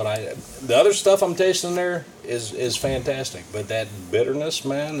is the other stuff I'm tasting there is fantastic. But that bitterness,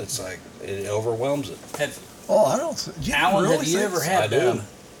 man, it's like, it overwhelms it. I don't Alan, really have you ever had I do. Alan,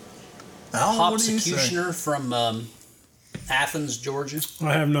 Hop what do you think? Executioner from Athens, Georgia?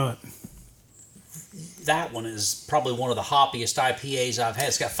 I have not. That one is probably one of the hoppiest IPAs I've had.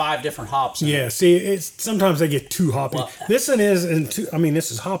 It's got 5 different hops in it. Yeah, see, sometimes they get too hoppy. Well, this one is,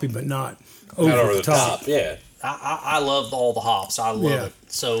 this is hoppy, but not over the top. Yeah. I love all the hops. I love it.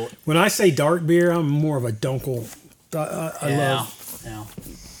 So when I say dark beer, I'm more of a dunkel. I love. Yeah.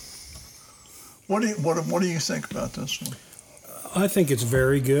 What do you think about this one? I think it's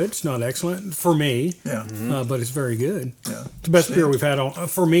very good. It's not excellent for me. Yeah. But it's very good. Yeah. It's the best beer we've had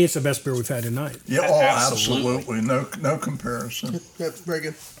for me, it's the best beer we've had tonight. Yeah, Absolutely. absolutely. No comparison. That's very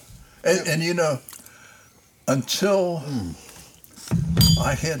good. And until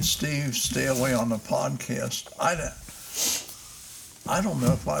I had Steve Staley on the podcast, I don't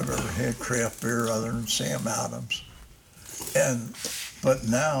know if I've ever had craft beer other than Sam Adams. But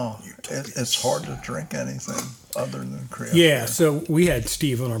now it's hard to drink anything other than craft beer. So we had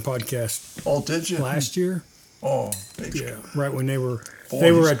Steve on our podcast. Oh, did you? Last year? Oh, right when they were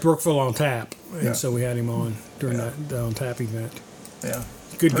Boys. at Brookville on tap. And Yeah. so we had him on during the on tap event. Yeah.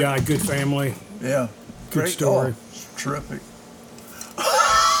 Good guy, good family. Yeah. Good story. Oh, terrific.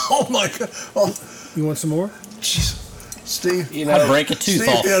 Oh my God. Oh, You want some more? jeez. Steve. I'd break a tooth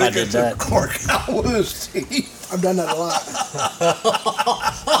off if had I to did get the that. cork out with his teeth. I've done that a lot.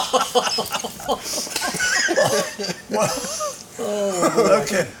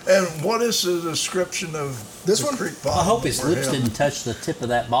 Okay, and what is the description of This the one? Creek I bottle hope his for lips him? didn't touch the tip of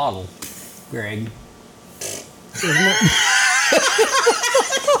that bottle, Greg.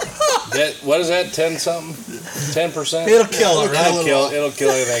 What is that? 10 something? 10%? It'll kill it, right? It'll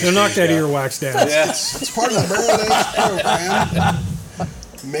kill anything. He'll knock Steve's that got. earwax down. Yes. It's part of the barrel aged program.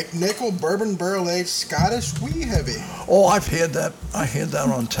 McNichol Bourbon Barrel Aged Scottish Wee Heavy. Oh, I've had that. I had that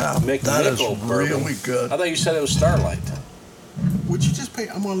on tap. That is McNichol really bourbon. good. I thought you said it was Starlight. Would you just pay?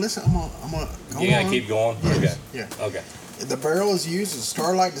 I'm gonna listen. I'm gonna. You gotta keep going? Yes. Okay. Yeah. Okay. The barrel is used as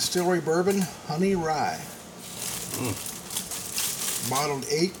Starlight Distillery Bourbon Honey Rye. Bottled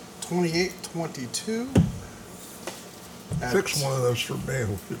 8/28/22. Fix one of those for me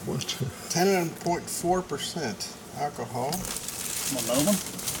if it was to. 10.4% alcohol. One of them.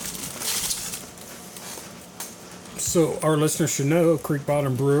 So our listeners should know Creek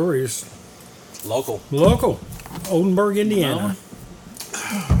Bottom Brewery is Local. local, Oldenburg, Indiana.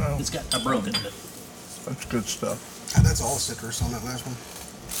 It's got I broke it, but That's good stuff. That's all citrus on that last one.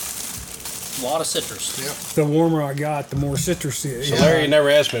 a lot of citrus. Yep. The warmer I got, the more citrus it is. So Larry, you never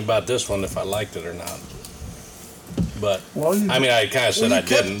asked me about this one if I liked it or not. But Well, you I mean, I kind of said Well, I you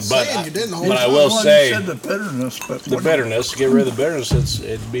kept didn't. But saying you didn't the but I whole will Well, say you said the bitterness, but the bitterness. Get rid of the bitterness.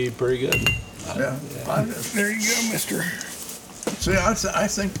 It'd be pretty good. Yeah. There you go, mister. See, I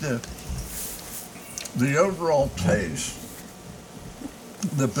think the overall taste,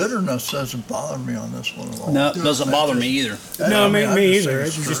 the bitterness doesn't bother me on this one at all. No, it doesn't bother me either. No, I mean, I me just either. think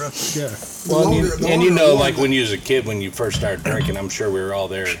It's it's just, terrific. yeah. Well, and you know, like when when you was a kid, when you first started drinking, I'm sure we were all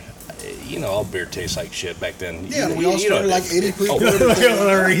there. You know, all beer tastes like shit back then. Yeah, you, we all you know started like that. 80 proof. Oh,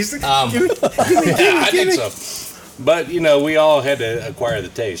 Larry, he's like, give me, yeah, I think so. But you know, we all had to acquire the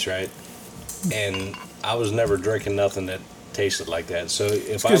taste, right? And I was never drinking nothing that taste it like that. So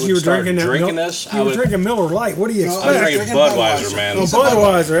if I Because would you were start drinking drinking that this, you I were would. drinking Miller Lite. What do you No, I was expect? drinking Drinking Budweiser, Budweiser. man. Oh,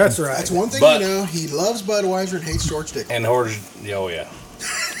 Budweiser. That's right. That's one thing But- you know. He loves Budweiser and hates George Dickel. And Horse, oh yeah.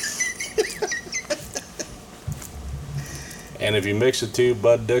 And if you mix the two,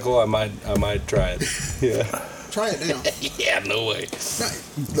 Bud Dickel, I might try it. Yeah. Try it now. Yeah, no way.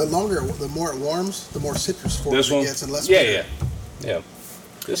 The more it warms, the more citrus forward This it one, gets, and less yeah, bitter. yeah.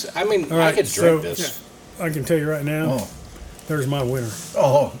 This, I mean, All I right, could drink so- this. I can tell you right now, Oh, there's my winner.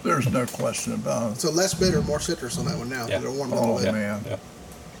 oh, there's no question about it. So less bitter, more citrus on that one now. Yeah. It'll warm a little Oh, bit. Yeah, man. yeah.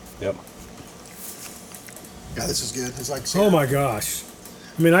 Yep. Yeah, this is good. It's like Oh syrup. my gosh!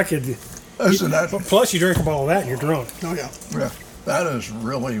 I mean, I could. Isn't that? Plus, you drink up all of that, and you're drunk. Oh yeah. Yeah, that is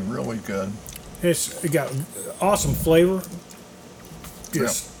really, really good. It got awesome flavor.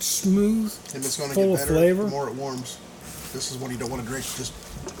 Just smooth. And it's going to Full get of better flavor. the more it warms. This is when you don't want to drink just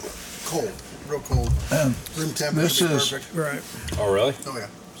cold, real cold. And Room temperature this would be is perfect. Right. Oh, really? Oh yeah.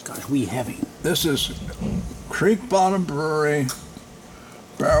 Gosh, we heavy. this is Creek Bottom Brewery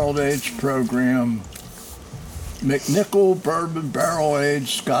barrel aged program. McNichol Bourbon Barrel Aged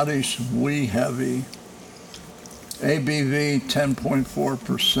Scottish Wee Heavy. ABV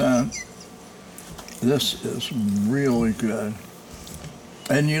 10.4%. This is really good.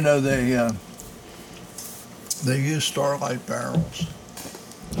 And you know they use Starlight barrels.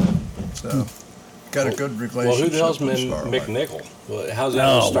 So got a good relationship Well, who the hell's with Starlight. McNichol? Well, how's that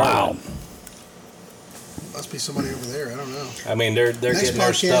Oh, started? wow. Must be somebody over there. I don't know. I mean, they're Next getting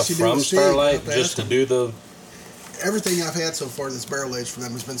their podcast stuff you do from with Steve, Starlight I'll have to just ask to do the. Everything I've had so far that's barrel aged for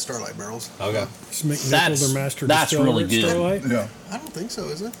them has been Starlight barrels. Okay. It's McNichol, That's- their master that's distiller really at good. Starlight. Yeah. I don't think so,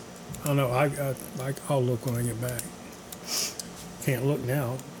 is it? I don't know. I'll look when I get back. Can't look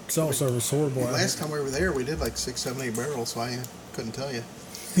now. Cell service horrible. out Last time we were there, we did like 6, 7, 8 barrels, so I couldn't tell you.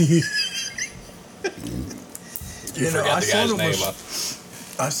 You know, Forgot I the thought guy's it name. was.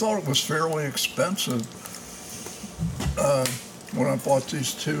 I thought it was fairly expensive when I bought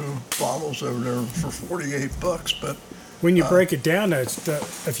these 2 bottles over there for $48. But When you break it down,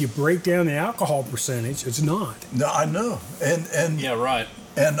 if you break down the alcohol percentage, it's not. no, I know, and Yeah, right.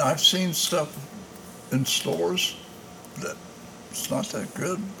 and I've seen stuff in stores that it's not that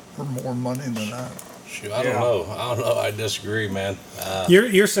good for more money than that. Shoot, I don't know. I disagree, man.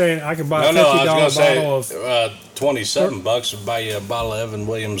 You're saying I can buy a No, I $50 was going bottle to of. say $27 would buy you a bottle of Evan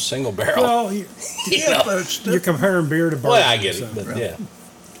Williams single barrel. Well, you Yeah, know? but it's you're different. comparing beer to bourbon. Well, I get so. it, but yeah.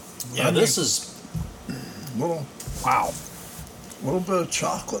 Yeah, this is Little wow. bit of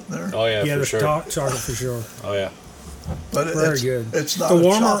chocolate in there, Oh yeah, Yeah, for the sure. chocolate for sure. Oh yeah. but very it's good. It's not The a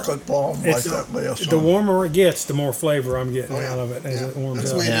warmer- chocolate bomb like It's that last the one. warmer it gets, the more flavor I'm getting Oh, yeah. out of it as Yeah. it warms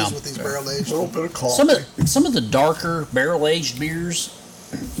That's up. the way it Yeah. is with these barrel A aged. little bit of coffee. Some of the darker barrel aged beers,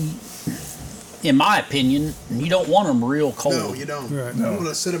 in my opinion, you don't want them real cold. No, you don't. Right. You want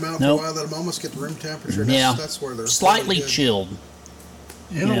to sit them out Nope. for a while, let them almost get the room temperature. Yeah. That's where they're Slightly really good. chilled.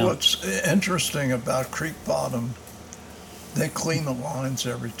 You know Yeah. what's interesting about Creek Bottom? They clean the lines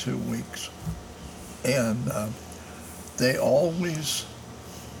every 2 weeks, and they always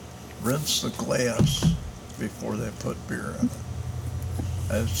rinse the glass before they put beer in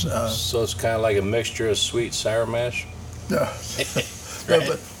it. It's So it's kind of like a mixture of sweet sour mash. no, no,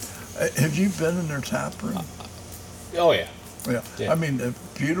 but have you been in their tap room? Oh yeah. Yeah, Yeah. I mean, a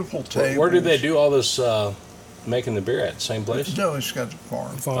beautiful table. Where do they do all this making the beer at? Same place? No, he's got the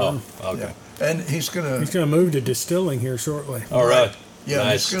farm. Farm. Oh, okay. Yeah, and he's gonna. He's going to move to distilling here shortly. All right. Yeah,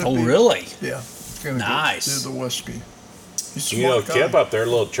 Nice. he's gonna Oh, be, really? Yeah, he's gonna Nice. do the whiskey. He's a You know, smart Kip guy. up there,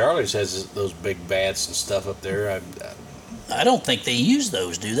 little Charlie's has those big vats and stuff up there. I don't think they use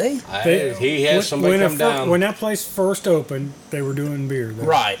those, do they? He has somebody come down. When that place first opened, they were doing beer there.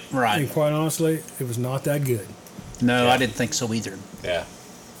 Right, And right. quite honestly, it was not that good. No, Yeah. I didn't think so either. Yeah.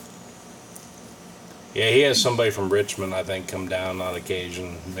 Yeah, he has somebody from Richmond, I think, come down on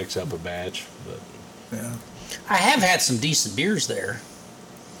occasion, mix up a batch. But Yeah. I have had some decent beers there,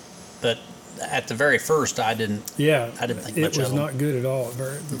 but at the very first, I didn't. Yeah. I didn't think it much was of 'em. not good at all at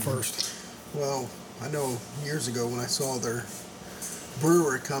the first. Well, I know years ago when I saw their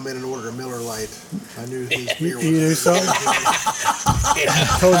brewer come in and order a Miller Lite, I knew his beer was. You knew something?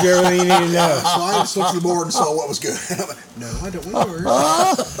 Told you everything you needed to know. So I just looked at the board and saw what was good. I'm like, no, I don't want yours.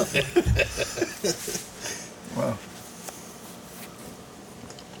 Well,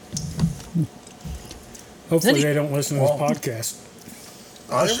 Hopefully Did he- they don't listen to this podcast.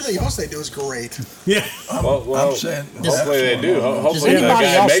 Everything else they do is great. Yeah. well, saying hopefully they that's do. one of them. Hopefully the anybody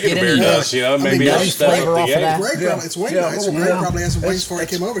guy else making the get beer any, does. You know, maybe does he'll he step flavor up off the of game. that? Greg Yeah. probably, it's Wayne Yeah, night, so well, Greg yeah. probably has some wings It's- before he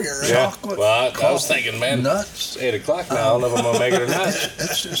came over here, right? Yeah. Chocolate, Well, I was coffee, thinking, man, nuts. it's 8 o'clock now. I don't know if I'm gonna make it or not.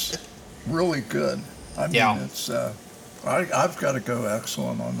 It's just really good. I mean, Yeah. it's I've got to go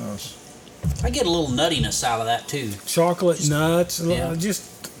excellent on this. I get a little nuttiness out of that too. Chocolate, nuts, Yeah. just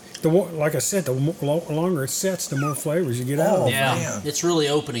like I said, the longer it sets, the more flavors you get out of it. Yeah, man. it's really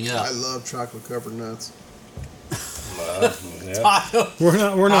opening up. I love chocolate covered nuts. Yeah. We're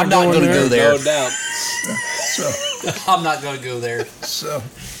not I'm not going gonna there. go there. No doubt. So, I'm not going to go there.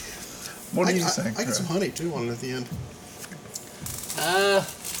 what do you I think? get some Greg? honey too on it at the end.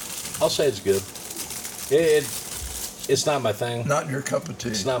 I'll say it's good. It's not my thing. Not your cup of tea.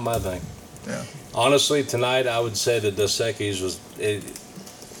 It's not my thing. Yeah. Honestly, tonight I would say the Dos Equis was.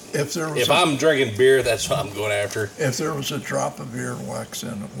 If there was If I'm drinking beer, that's what I'm going after. if there was a drop of earwax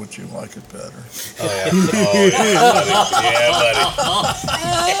in it, would you like it better? Oh yeah. Oh yeah, buddy.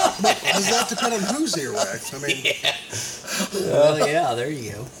 Yeah, buddy. Does that depend on whose earwax? I mean, Well, yeah, there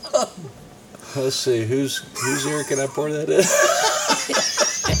you go. Let's see, whose ear can I pour that in?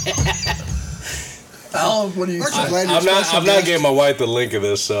 Alan, what do you aren't you think? glad you're I'm not. special I'm not guest? giving my wife the link of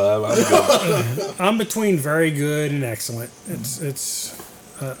this, so I'm good. I'm between very good and excellent. It's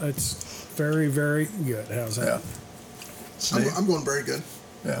very, very good. How's Yeah. that? Steve? I'm going very good.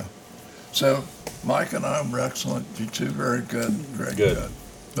 Yeah. So Mike and I were excellent. You two very good. Greg Good.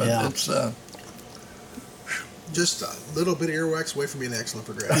 But Yeah. it's Just a little bit of earwax away from being excellent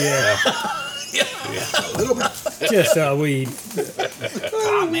for Greg. Yeah, A little bit. just weed.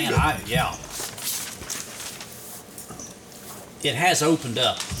 Ah, man, yeah. It has opened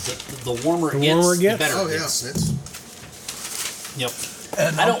up. The warmer it gets, warmer it the gets. better Oh it yeah, gets. it's Yep.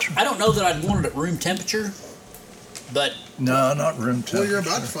 and I don't know that I'd want it at room temperature, but no, not room well, you're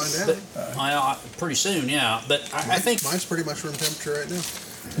temperature. about to find out. I pretty soon, yeah. But I think Mine's pretty much room temperature right now.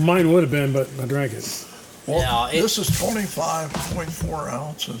 Mine would have been, but I drank it. Well, Yeah, this is 25.4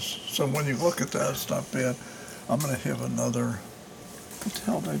 ounces. So when you look at that, it's not bad. I'm going to have another. What the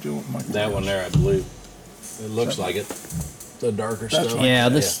hell did I do with my That one glass? there, I believe. It looks like it. The darker That's stuff. right. yeah,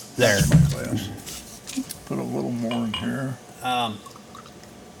 That's my glass. Put a little more in here.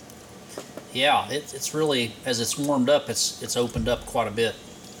 Yeah, it's really, as it's warmed up, it's opened up quite a bit.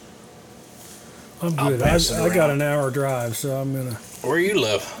 I'm I'll good. pass it I got around. an hour drive, so I'm gonna Where you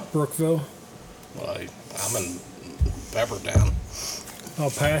live? Brookville. Well, I'm in Peppertown.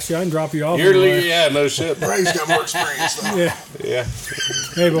 I'll pass you. I can drop you off. You're on the way. legal, yeah, no shit. Greg's got more experience though. Yeah, Yeah.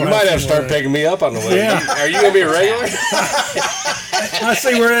 maybe we'll You might have to some start more. picking me up on the way. Yeah. Are you gonna be a regular? I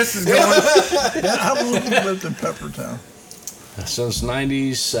see where this is going. Yeah, how long have you lived in Peppertown? Since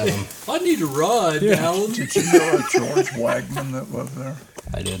 '97. I need a ride, Yeah. Alan. Did you know a George Wagman that lived there?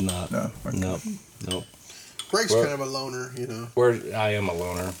 I did not. No. Okay. Nope. Greg's Well- kind of a loner, you know. I am a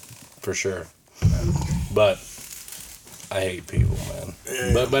loner, for sure. But I hate people,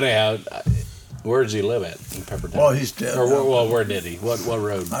 man. But anyhow, where does he live at in Peppertown? Well, he's dead. Or now. well, where did he? What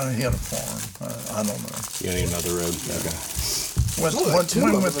road? I he had a farm. I don't know. You don't even know the road. Okay. Went, only like went, two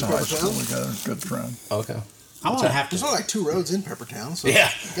when we of went them to in high school Peppertown. together. Good friend. Okay. I'm gonna have There's to. only like 2 roads in Peppertown, so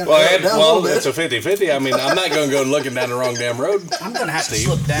Yeah. you gotta Well, narrow it down a little bit. it's a 50-50. I mean, I'm not going to go looking down the wrong damn road. I'm gonna have to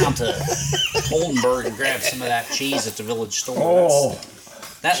slip down to Oldenburg and grab some of that cheese at the village store. Oh,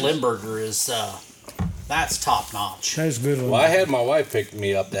 That Limburger is that's top notch. That's a good one. Well, I had my wife pick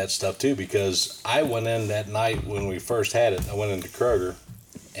me up that stuff too because I went in that night when we first had it. I went into Kroger,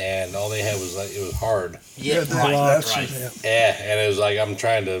 and all they had was like it was hard. Yeah, that- right, that's- right. Yeah. Yeah, and it was like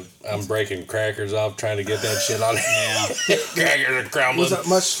I'm breaking crackers off trying to get that shit on. Yeah. Crackers are crumbling. Was that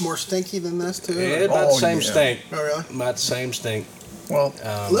much more stinky than this too? Yeah, about the Oh, same yeah. stink. Oh really? About the same stink. well,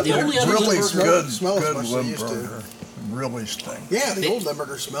 The only other really Limburger good, smell as good much as it used to. Limburger. Really stink. Yeah, the old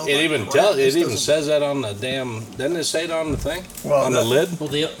Limburger smelled It like even crap. This it even doesn't- says that on the damn. Doesn't it say it on the thing? Well, on the that- lid. Well,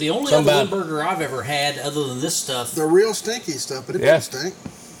 the only Something other about- Limburger I've ever had, other than this stuff, the real stinky stuff, but it Yeah. didn't stink.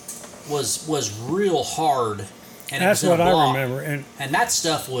 was real hard. And That's it was what in a I block. remember. And And that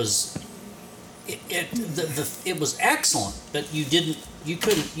stuff was it was excellent, but you didn't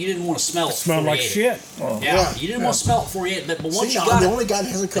want to smell it. it smelled before like you ate shit. Oh, It. Yeah, Yeah. you didn't want to smell it before you ate it, but once See, you I'm got the it, only guy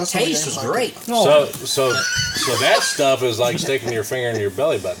that hasn't the cussed on my taste damn was bike. great. Oh, So that stuff is like sticking your finger in your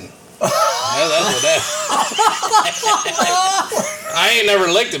belly button. Yeah, that's what that. I ain't never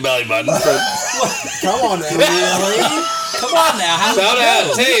licked a belly button. But Come on now. Really? Come on now, how found out how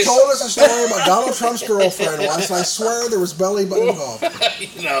it You tastes. told us a story about Donald Trump's girlfriend once, and I swear there was belly button involved.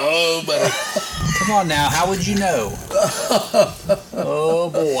 No, but Come on now, how would you know? Oh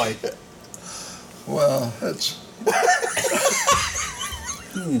boy. well, it's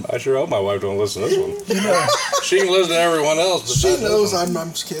I sure hope my wife don't listen to this one. you know, She can listen to everyone else. But She not this knows one.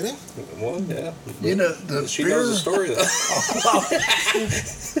 I'm just kidding. Well, yeah. you know the She beer. knows the story though.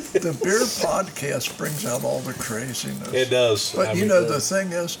 The beer podcast brings out all the craziness. It does. But I you mean, know the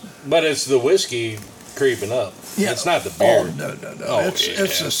thing is, But it's the whiskey creeping up. Yeah. It's not the beer. Oh, no. Oh,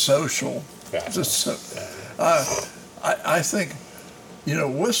 It's a social. Yeah. I think,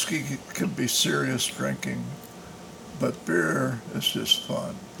 whiskey can be serious drinking, but beer is just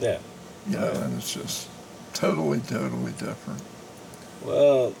fun. Yeah. And it's just totally different.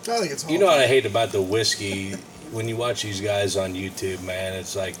 Well, I think it's you know what I hate about the whiskey? When you watch these guys on YouTube, man,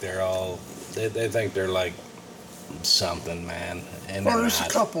 it's like they think they're like something, man. And Well, they're there's a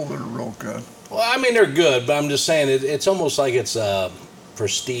not. couple that are real good. Well, I mean, they're good, but I'm just saying it's almost like it's a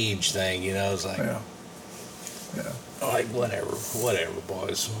prestige thing, It's like, Yeah. like whatever,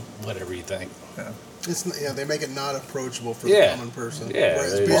 boys, whatever you think. Yeah. They make it not approachable for Yeah. the common person. Yeah,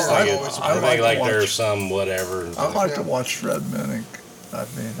 Whereas they beer just is like always I they like make like to there's watch- some whatever. I like to Yeah. watch Fred Minnick. I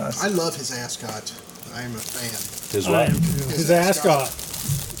mean, I love his ascot. I am a fan. His I what? am too. His ascot.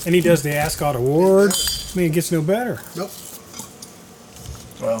 And he does the ascot awards. I mean, it gets no better. Nope.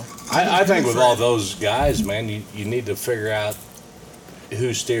 well, I think with all those guys, man, you need to figure out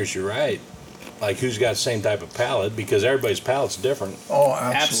who steers you right. Like who's got the same type of palate, because everybody's palate's different. oh,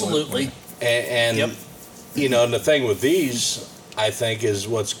 absolutely. Absolutely. And Yep. and the thing with these, I think, is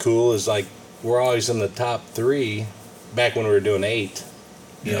what's cool is like we're always in the top 3. Back when we were doing 8,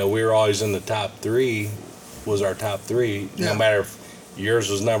 we were always in the top 3. Was our top 3, Yeah. no matter if yours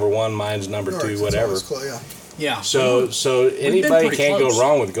was number 1, mine's number 2, It's whatever. always close, yeah. Yeah. So anybody pretty can't close. go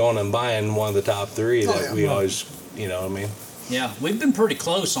wrong with going and buying one of the top 3 Oh, that yeah. we always, what I mean. Yeah, we've been pretty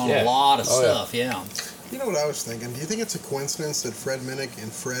close on Yeah. a lot of Oh, yeah. stuff. Yeah. You know what I was thinking? Do you think it's a coincidence that Fred Minnick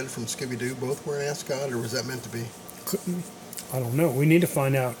and Fred from Scooby-Doo both wear an ascot, or was that meant to be? I don't know. We need to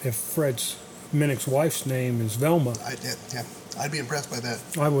find out if Fred's Minnick's wife's name is Velma. I'd be impressed by that.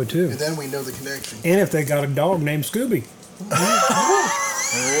 I would too. And then we know the connection. And if they got a dog named Scooby.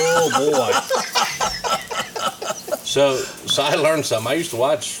 Oh boy. So I learned something. I used to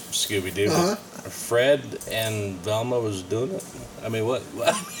watch Scooby Doo. Uh-huh. Fred and Velma was doing it. I mean, what?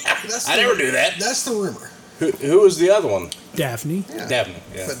 That's I the- never do that. That's the rumor. Who was the other one? Daphne. Yeah. Daphne.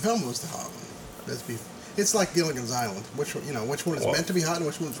 Yeah. But Velma was the hot one. It's like Gilligan's Island. Which one is Well, meant to be hot and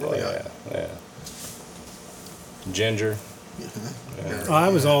which one's really hot? Yeah. Ginger. I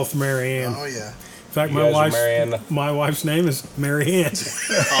was all for Mary Ann. Oh yeah. In fact, You guys are Mary Ann. my wife's name is Mary Ann.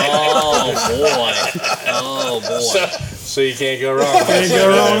 Oh boy. Oh boy. So you can't go wrong. Can't go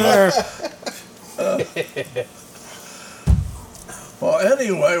wrong there. Well,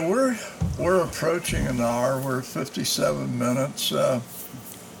 anyway, we're approaching an hour. We're 57 minutes.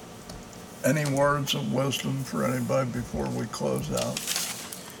 Any words of wisdom for anybody before we close out?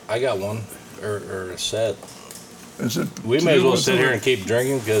 I got one or a set. Is it? We may as well sit wisdom? here and keep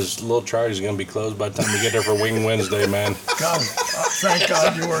drinking because Little Charlie's going to be closed by the time we get there for Wing Wednesday, man. God, thank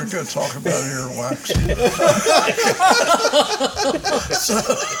God you weren't going to talk about earwax.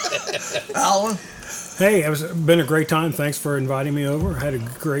 So, Alan? Hey, it's been a great time. Thanks for inviting me over. I had a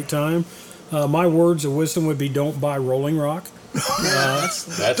great time. My words of wisdom would be don't buy Rolling Rock. That's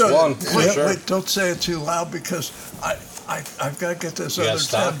Don't- one for wait, sure. wait, don't say it too loud because I've got to get this You gotta other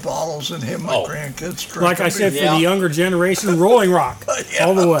stop. 10 bottles and him, my Oh. grandkids drink. Like I said, for Yeah. the younger generation, Rolling Rock.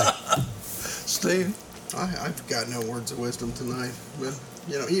 All the way. Steve? I've got no words of wisdom tonight. But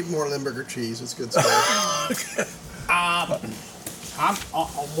eat more Limburger cheese. It's good stuff. I'm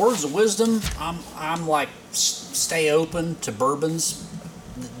words of wisdom. I'm like stay open to bourbons,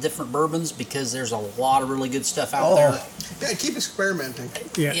 different bourbons, because there's a lot of really good stuff out there. Yeah, keep experimenting.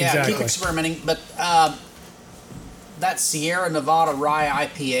 Yeah, Yeah, exactly. keep experimenting. But that Sierra Nevada Rye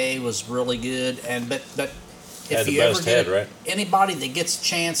IPA was really good, but Had if the you ever best get head, right? anybody that gets a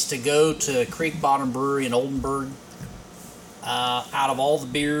chance to go to Creek Bottom Brewery in Oldenburg, out of all the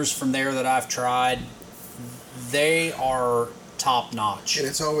beers from there that I've tried, they are top notch. And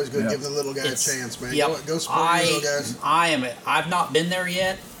it's always good Yeah. giving the little guy It's- a chance, man. Yep. Go support the little guys. I've not been there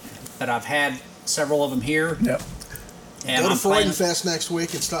yet, but I've had several of them here. Yep. And Go to I'm planning, Freudenfest next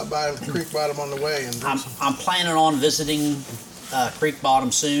week and stop by the Creek Bottom on the way. And I'm planning on visiting Creek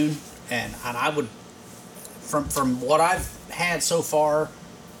Bottom soon, and I would, from what I've had so far,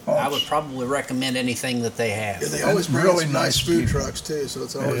 I would probably recommend anything that they have. yeah, they always bring really some nice nice food people. trucks too, so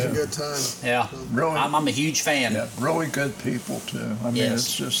it's always Yeah. a good time. Yeah, Really? I'm a huge fan. Yeah, really good people too. I mean, Yes.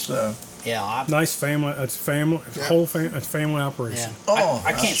 it's just, Yeah, Nice family. It's family. It's Yeah. whole family. It's family yeah. operation. Oh,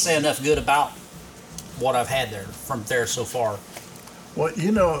 I can't say enough good about what I've had there from there so far. well,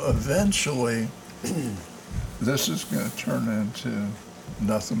 eventually, this is going to turn into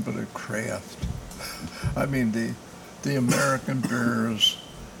nothing but a craft. I mean, the American beers,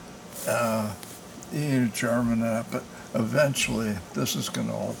 German, but eventually this is going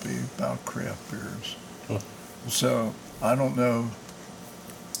to all be about craft beers. So I don't know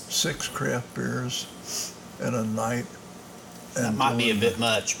 6 craft beers in a night. That might be a bit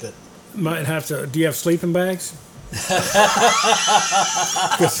much, but Might have to. Do you have sleeping bags?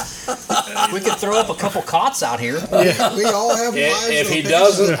 we could throw up a couple cots out here. Yeah. We all have wives. If he that'll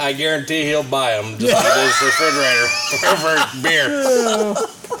pick us doesn't, up. I guarantee he'll buy them just like his refrigerator for beer.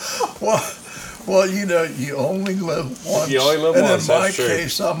 Well, you only live once. You only live and once, in my that's true.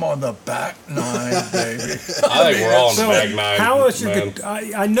 case, I'm on the back 9, baby. I think we're all on the back 9. How is your? man.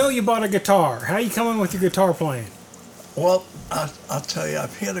 I know you bought a guitar. How you coming with your guitar playing? Well, I'll tell you,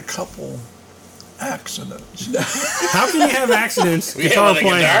 I've had a couple accidents. How can you have accidents Yeah, guitar with a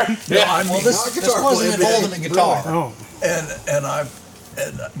playing? guitar? Yeah. I mean, Not This guitar wasn't playing, involved in the guitar. Oh,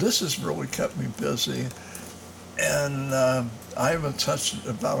 and this has really kept me busy, and I haven't touched it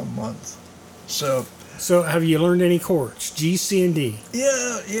about a month. So so have you learned any chords? G, C, and D.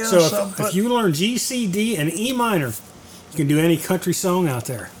 yeah. So but if you learn G, C, D, and E minor, you can do any country song out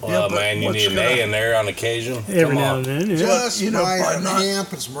there. Well, but man, you what's need an gonna- A in there on occasion. Every Come now on. and then. Yeah. Just you know, buy by an not-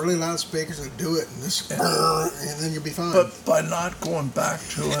 amp and some really loud speakers and do it, and this, and then you'll be fine. But by not going back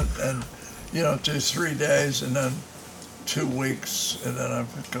to it and, do 3 days and then 2 weeks and then I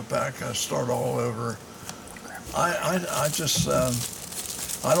go back and I start all over. I just,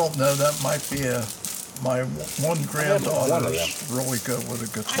 I don't know, that might be my one granddaughter one of is really good with a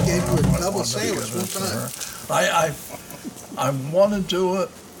guitar. I gave you a might double want to sandwich give one it to time. her. I want to do it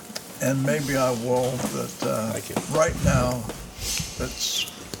and maybe I will, but Thank you. right now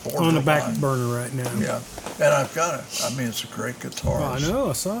it's On the back borderline. burner right now. Yeah, and I've got it. I mean, it's a great guitar. Oh, I know.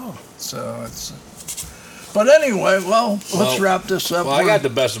 I saw. So it's. But anyway, let's Well- wrap this up. Well, I got the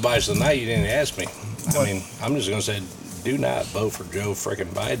best advice of the night. You didn't ask me. I mean, I'm just going to say, do not vote for Joe frickin'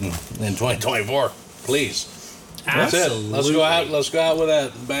 Biden in 2024, please. That's it. Let's go out. Let's go out with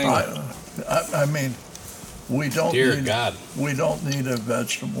that bang. I mean, we don't Dear need. God, We don't need a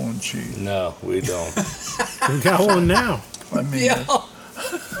vegetable and cheese. no, we don't. We got one now. I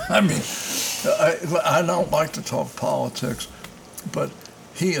mean, I don't like to talk politics, but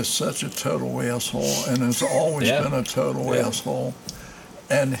he is such a total asshole and has always Yeah. been a total Yeah. asshole.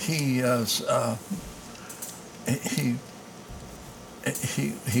 And he is,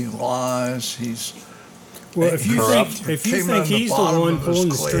 he lies. He's Well, if you Corrupt. think Came in the he's the bottom one of his pulling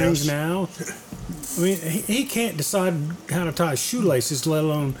the class. strings now, I mean, he can't decide how to tie shoelaces, let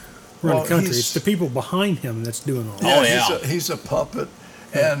alone run Well, the country. he's- It's the people behind him that's doing all. Oh, that. yeah. he's a puppet.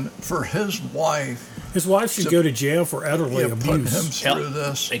 And for his wife, His wife should go to jail for elderly putting him abuse. through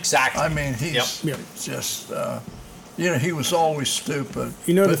this. Exactly. I mean, he's Yep. just, he was always stupid.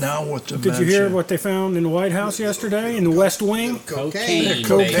 You know, but now with dementia. Did you hear what they found in the White House yesterday in the West Wing? Cocaine.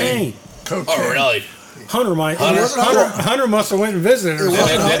 Cocaine. baby. Cocaine. Oh, really? Hunter Hunter? Hunter must have went and visited her.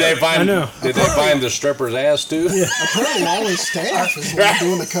 Did they find? I know. Did they find the stripper's ass too? Yeah. Apparently, all his staff is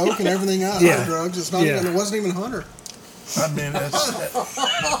doing the coke and everything else, Yeah. drugs. It's not Yeah. even. It wasn't even Hunter. I mean, it's,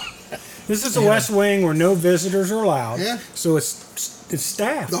 This is the West Wing where no visitors are allowed. Yeah. So it's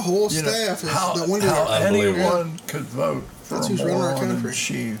staff. The whole you know, staff is how, the one that how Unbelievable. anyone could vote for That's a who's running our moron and country.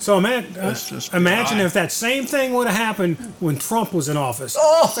 she. So It's just imagine dry. if that same thing would have happened when Trump was in office.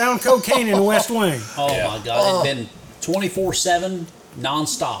 Oh! Found cocaine in the West Wing. Oh Yeah. my God! It'd been 24/7,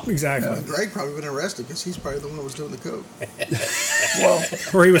 nonstop. Exactly. Greg probably been arrested because he's probably the one that was doing the coke. Well,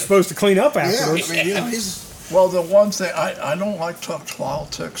 Where he was supposed to clean up Yeah, afterwards. I mean, he's. well, the one thing I don't like to talk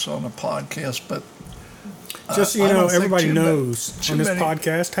politics on a podcast, but Just so you I know, don't think everybody too many- knows too on this many-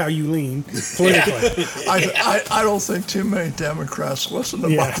 podcast how you lean politically. I don't think too many Democrats listen to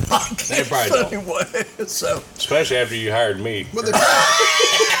my Yeah. podcast They probably don't. anyway. So, Especially after you hired me. Well, they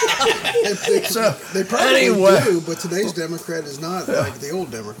so probably anyway. do, but today's Democrat is not like the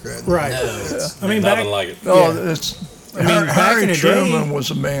old Democrat. Right. It's- I mean, Nothing back, like it. Oh, Yeah. it's. I mean, back Harry in the Truman day-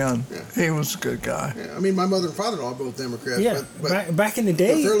 was a man. He was a good guy. yeah, I mean, my mother and father-in-law are both Democrats. yeah, but back in the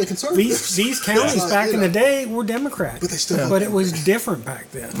day, fairly conservative. these counties Yeah. back in the Yeah. day were Democrat. But they still vote But it was different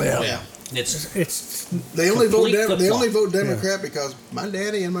back then. Yeah. Yeah. It's It's they only vote. Complete They only flip-flop. vote Democrat because my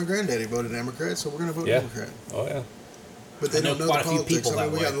daddy and my granddaddy voted Democrat, so we're going to vote Yeah. Democrat. Oh yeah. But they I know don't know quite the a few politics. people I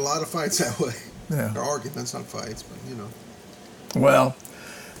mean, that we way. got a lot of fights that way. Yeah. Or arguments, not fights, but you know. Well,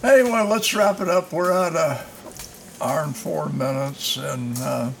 anyway, let's wrap it up. We're at an hour and 4 minutes, and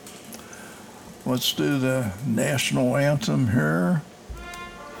let's do the national anthem here.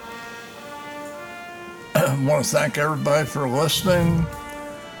 I want to thank everybody for listening.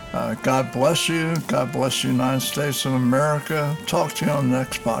 God bless you. God bless the United States of America. Talk to you on the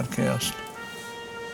next podcast.